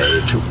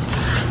illustrate?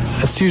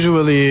 It's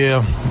usually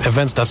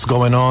events that's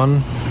going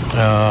on,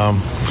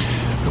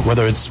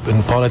 whether it's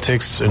in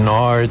politics, in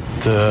art,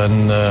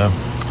 and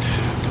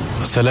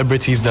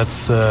celebrities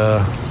that's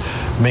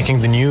making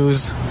the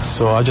news.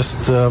 So I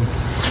just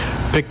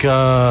pick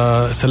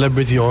a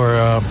celebrity or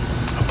a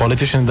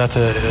politician that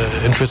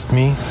interests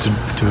me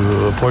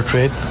to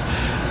portray.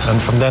 And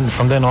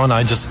from then on,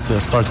 I just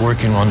start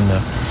working on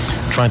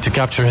trying to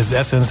capture his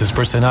essence, his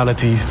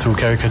personality through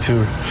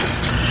caricature.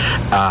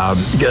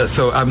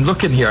 So I'm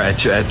looking here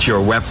at your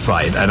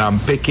website, and I'm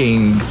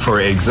picking, for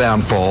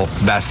example,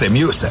 Bassem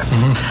Youssef,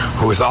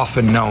 who is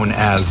often known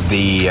as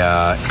the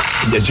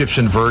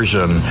Egyptian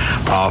version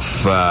of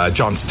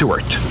Jon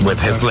Stewart with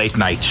his late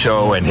night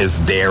show and his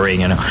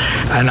daring. And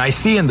I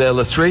see in the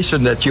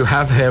illustration that you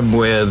have him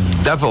with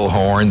devil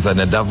horns and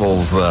a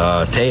devil's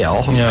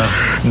tail. Yeah.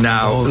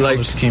 Now, the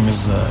color scheme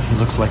is he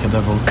looks like a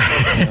devil.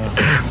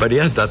 Yeah. But he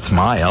has that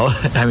smile.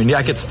 I mean,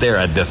 I could stare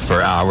at this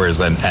for hours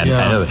and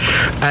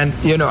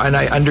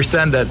I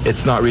understand that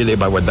it's not really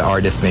about what the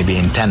artist maybe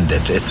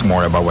intended. It's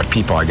more about what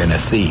people are going to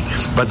see.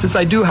 But since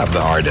I do have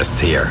the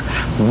artist here,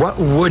 what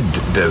would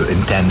the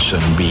intention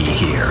be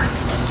here?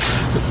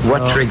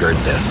 What triggered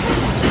this?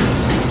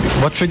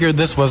 What triggered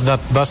this was that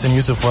Bassem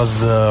Youssef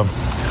was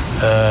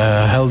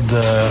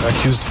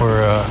accused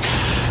for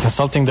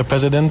insulting the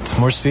president,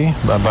 Morsi,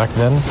 back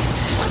then.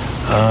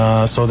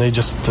 So they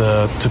just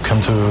took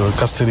him to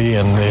custody,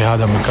 and they had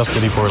him in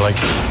custody for like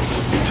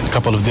a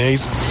couple of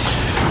days.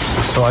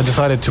 So I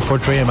decided to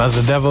portray him as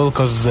the devil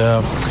because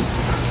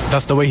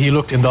that's the way he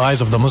looked in the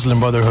eyes of the Muslim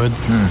Brotherhood.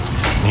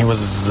 He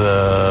was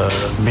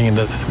being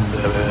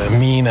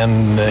mean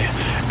and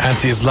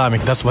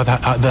anti-Islamic. That's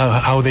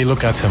how they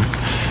look at him.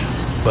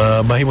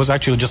 But he was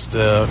actually just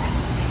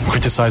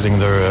criticizing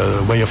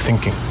their way of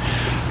thinking.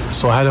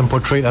 So I had him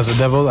portrayed as a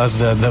devil, as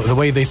the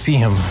way they see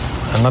him,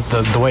 and not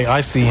the way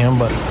I see him,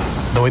 but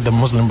the way the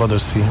Muslim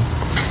brothers see him.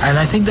 And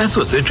I think that's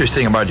what's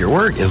interesting about your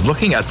work, is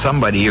looking at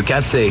somebody. You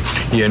can't say,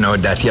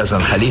 that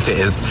Yazan Khalifeh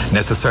is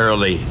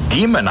necessarily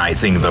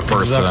demonizing the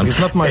person. Exactly. It's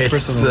not my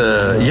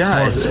personal.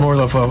 It's more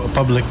of a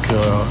public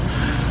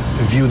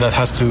view that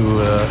has to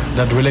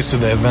that relates to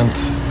the event.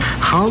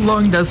 How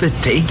long does it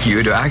take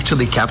you to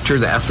actually capture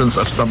the essence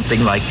of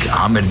something like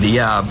Amr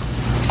Diab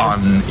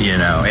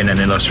in an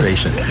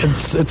illustration?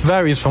 It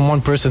varies from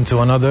one person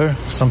to another.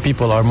 Some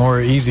people are more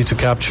easy to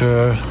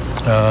capture.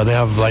 They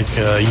have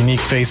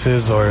unique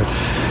faces, or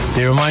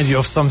they remind you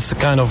of some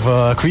kind of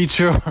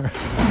creature or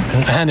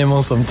an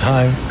animal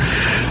sometimes.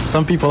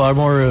 Some people are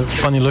more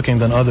funny looking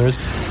than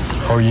others,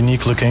 or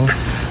unique looking.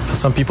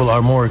 Some people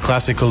are more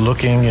classical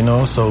looking,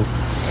 so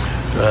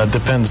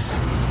depends.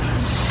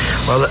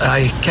 Well,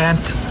 I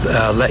can't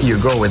let you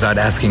go without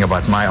asking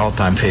about my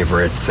all-time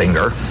favorite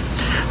singer.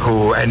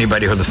 who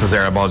anybody who listens to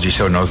the Arabology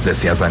show knows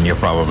this. Yazan, you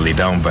probably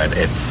don't, but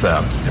it's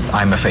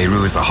I'm a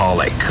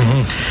Fairuz-aholic.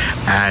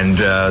 And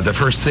the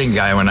first thing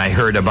when I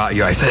heard about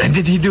you, I said, and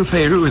did he do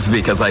Fairuz?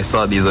 Because I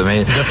saw these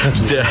amazing...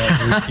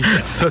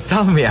 Definitely. So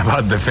tell me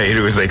about the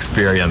Fairuz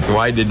experience.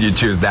 Why did you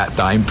choose that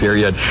time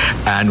period?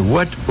 And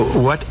what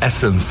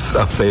essence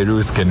of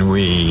Fairuz can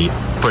we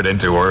put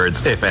into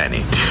words, if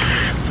any?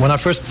 When I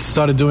first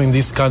started doing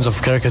these kinds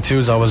of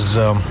caricatures, I was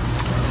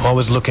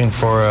always looking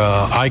for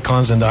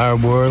icons in the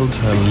Arab world,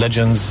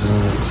 legends,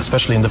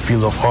 especially in the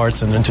field of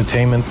arts and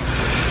entertainment.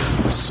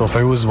 So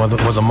Fairuz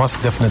was a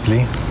must,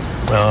 definitely.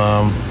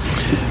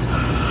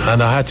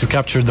 And I had to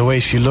capture the way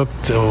she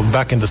looked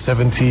back in the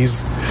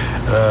 70s.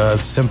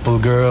 Simple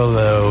girl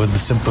with the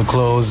simple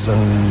clothes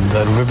and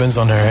the ribbons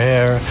on her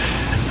hair,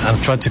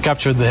 and tried to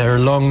capture her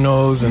long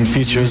nose and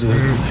features.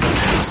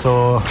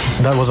 So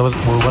that was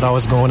what I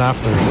was going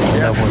after.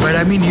 Yeah, but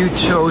I mean, you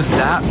chose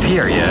that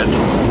period,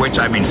 which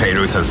I mean,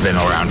 Fairuz has been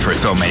around for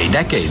so many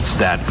decades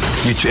that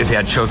if you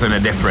had chosen a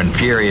different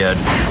period,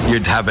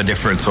 you'd have a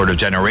different sort of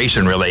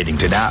generation relating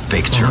to that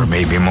picture,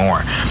 maybe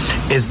more.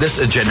 Is this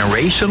a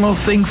generational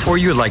thing for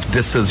you? Like,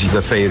 this is the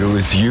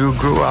Fairuz you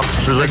grew up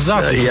with?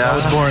 Exactly. I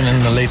was born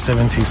in the late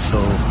 70s,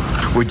 so...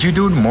 Would you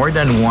do more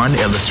than one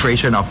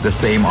illustration of the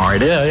same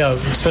artist? Yeah,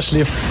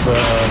 especially if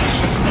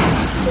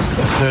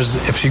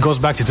she goes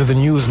back to the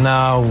news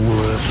now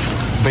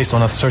based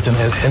on a certain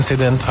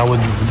incident, I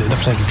would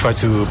definitely try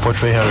to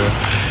portray her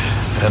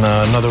in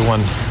another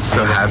one.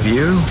 So have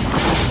you?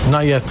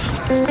 Not yet.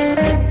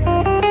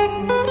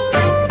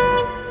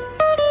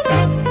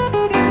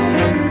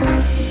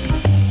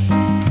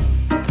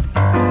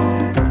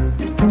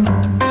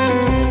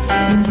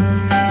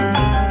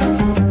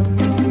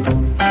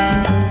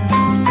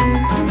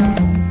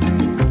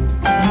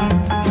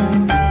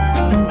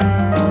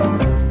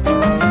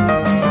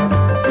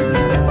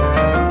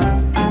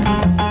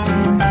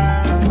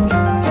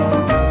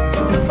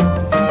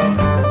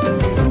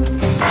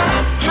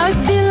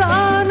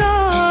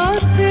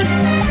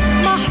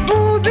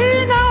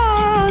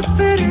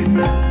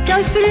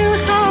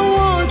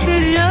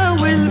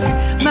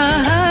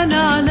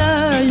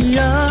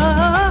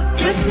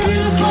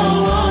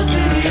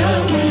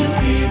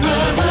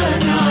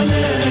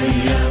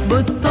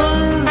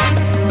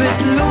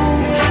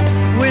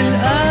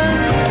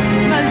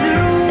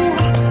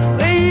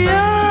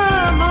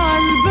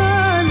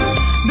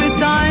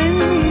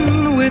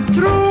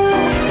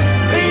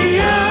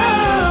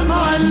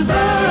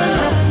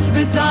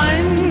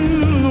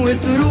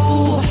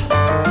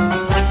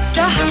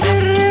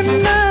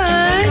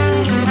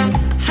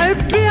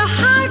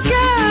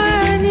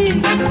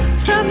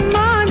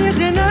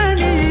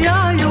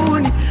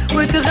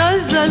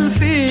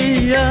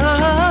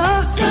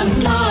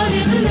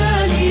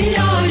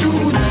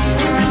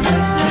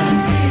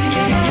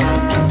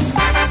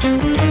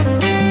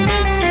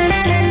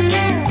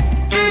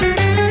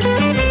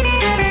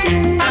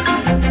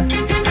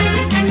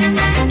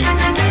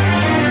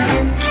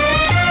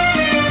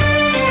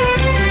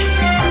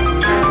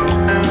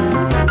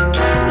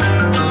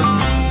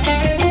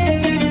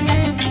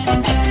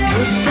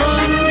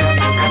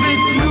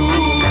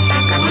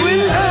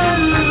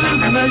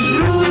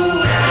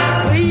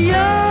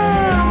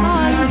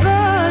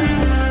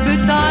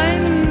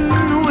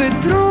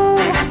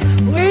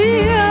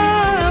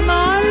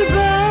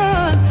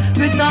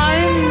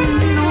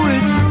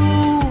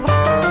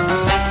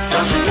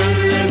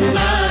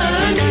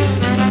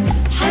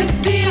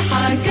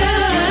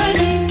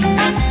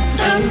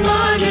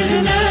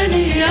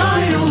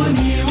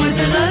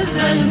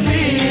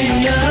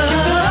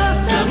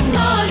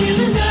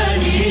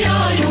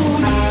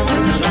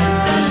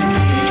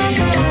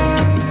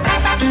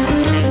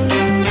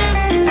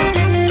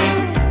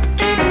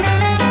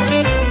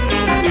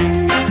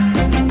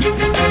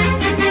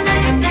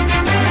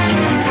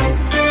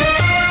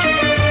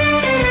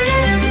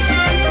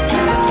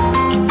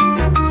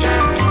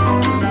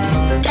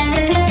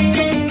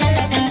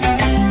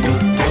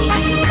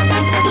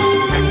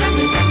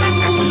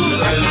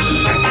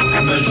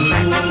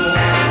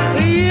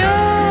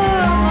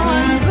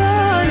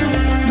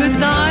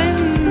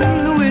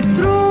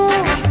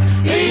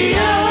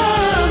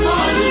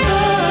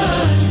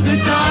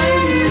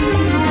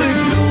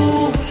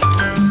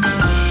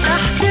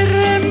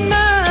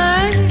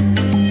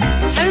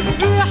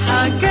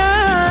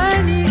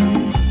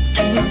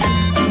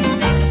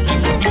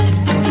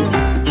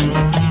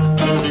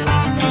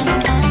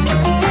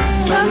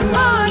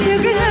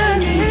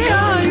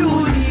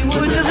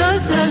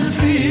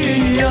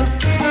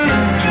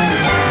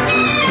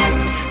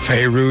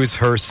 Fairuz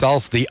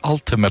herself, the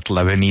ultimate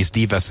Lebanese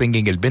diva,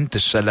 singing El Bint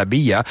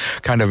al-Shalabiya,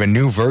 kind of a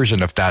new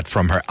version of that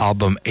from her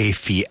album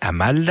Afi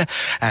Amal.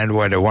 And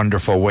what a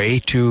wonderful way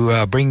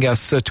to bring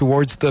us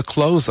towards the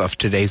close of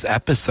today's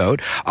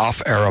episode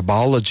of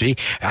Arabology.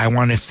 I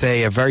want to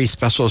say a very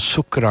special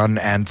shukran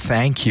and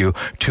thank you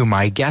to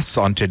my guests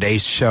on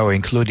today's show,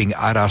 including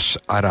Arash,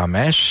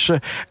 Aramesh,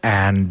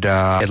 and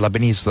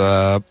Lebanese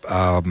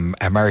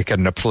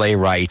American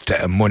playwright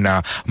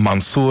Muna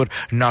Mansour,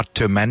 not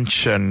to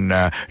mention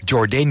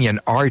Jordanian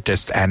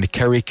artist and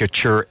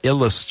caricature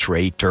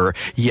illustrator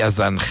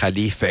Yazan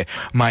Khalifeh.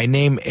 My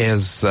name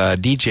is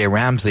DJ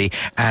Ramsey,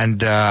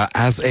 and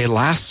as a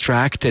last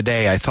track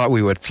today, I thought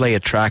we would play a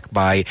track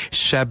by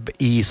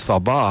Sheb-E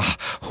Sabah,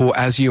 who,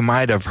 as you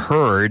might have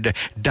heard,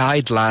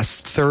 died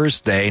last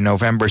Thursday,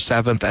 November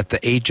 7th, at the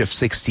age of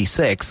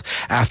 66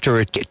 after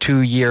a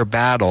 2-year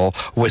battle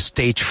with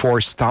stage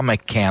 4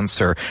 stomach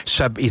cancer.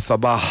 Sheb-E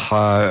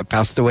Sabah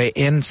passed away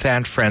in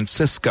San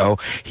Francisco.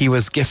 He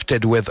was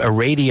gifted with a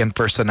radiant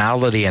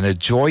personality and a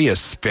joyous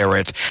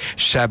spirit.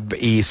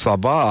 Sheb-E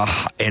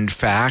Sabah, in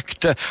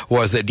fact,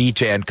 was a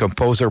DJ and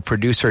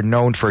composer-producer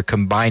known for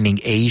combining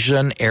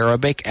Asian,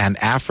 Arabic, and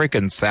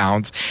African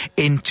sounds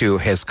into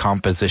his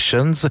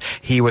compositions.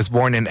 He was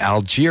born in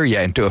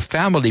Algeria into a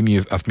family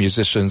of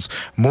musicians,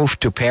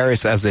 moved to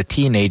Paris as a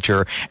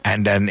teenager,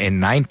 and then in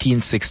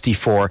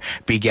 1964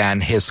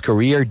 began his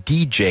career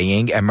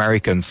DJing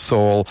American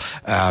soul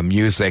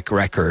music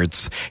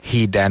records.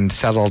 He then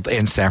settled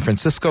in San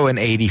Francisco in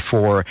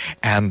 84,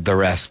 and the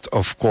rest,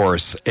 of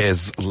course,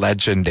 is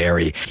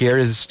legendary. Here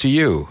is to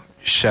you,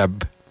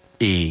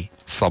 Sheb-E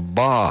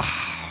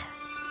Sabah.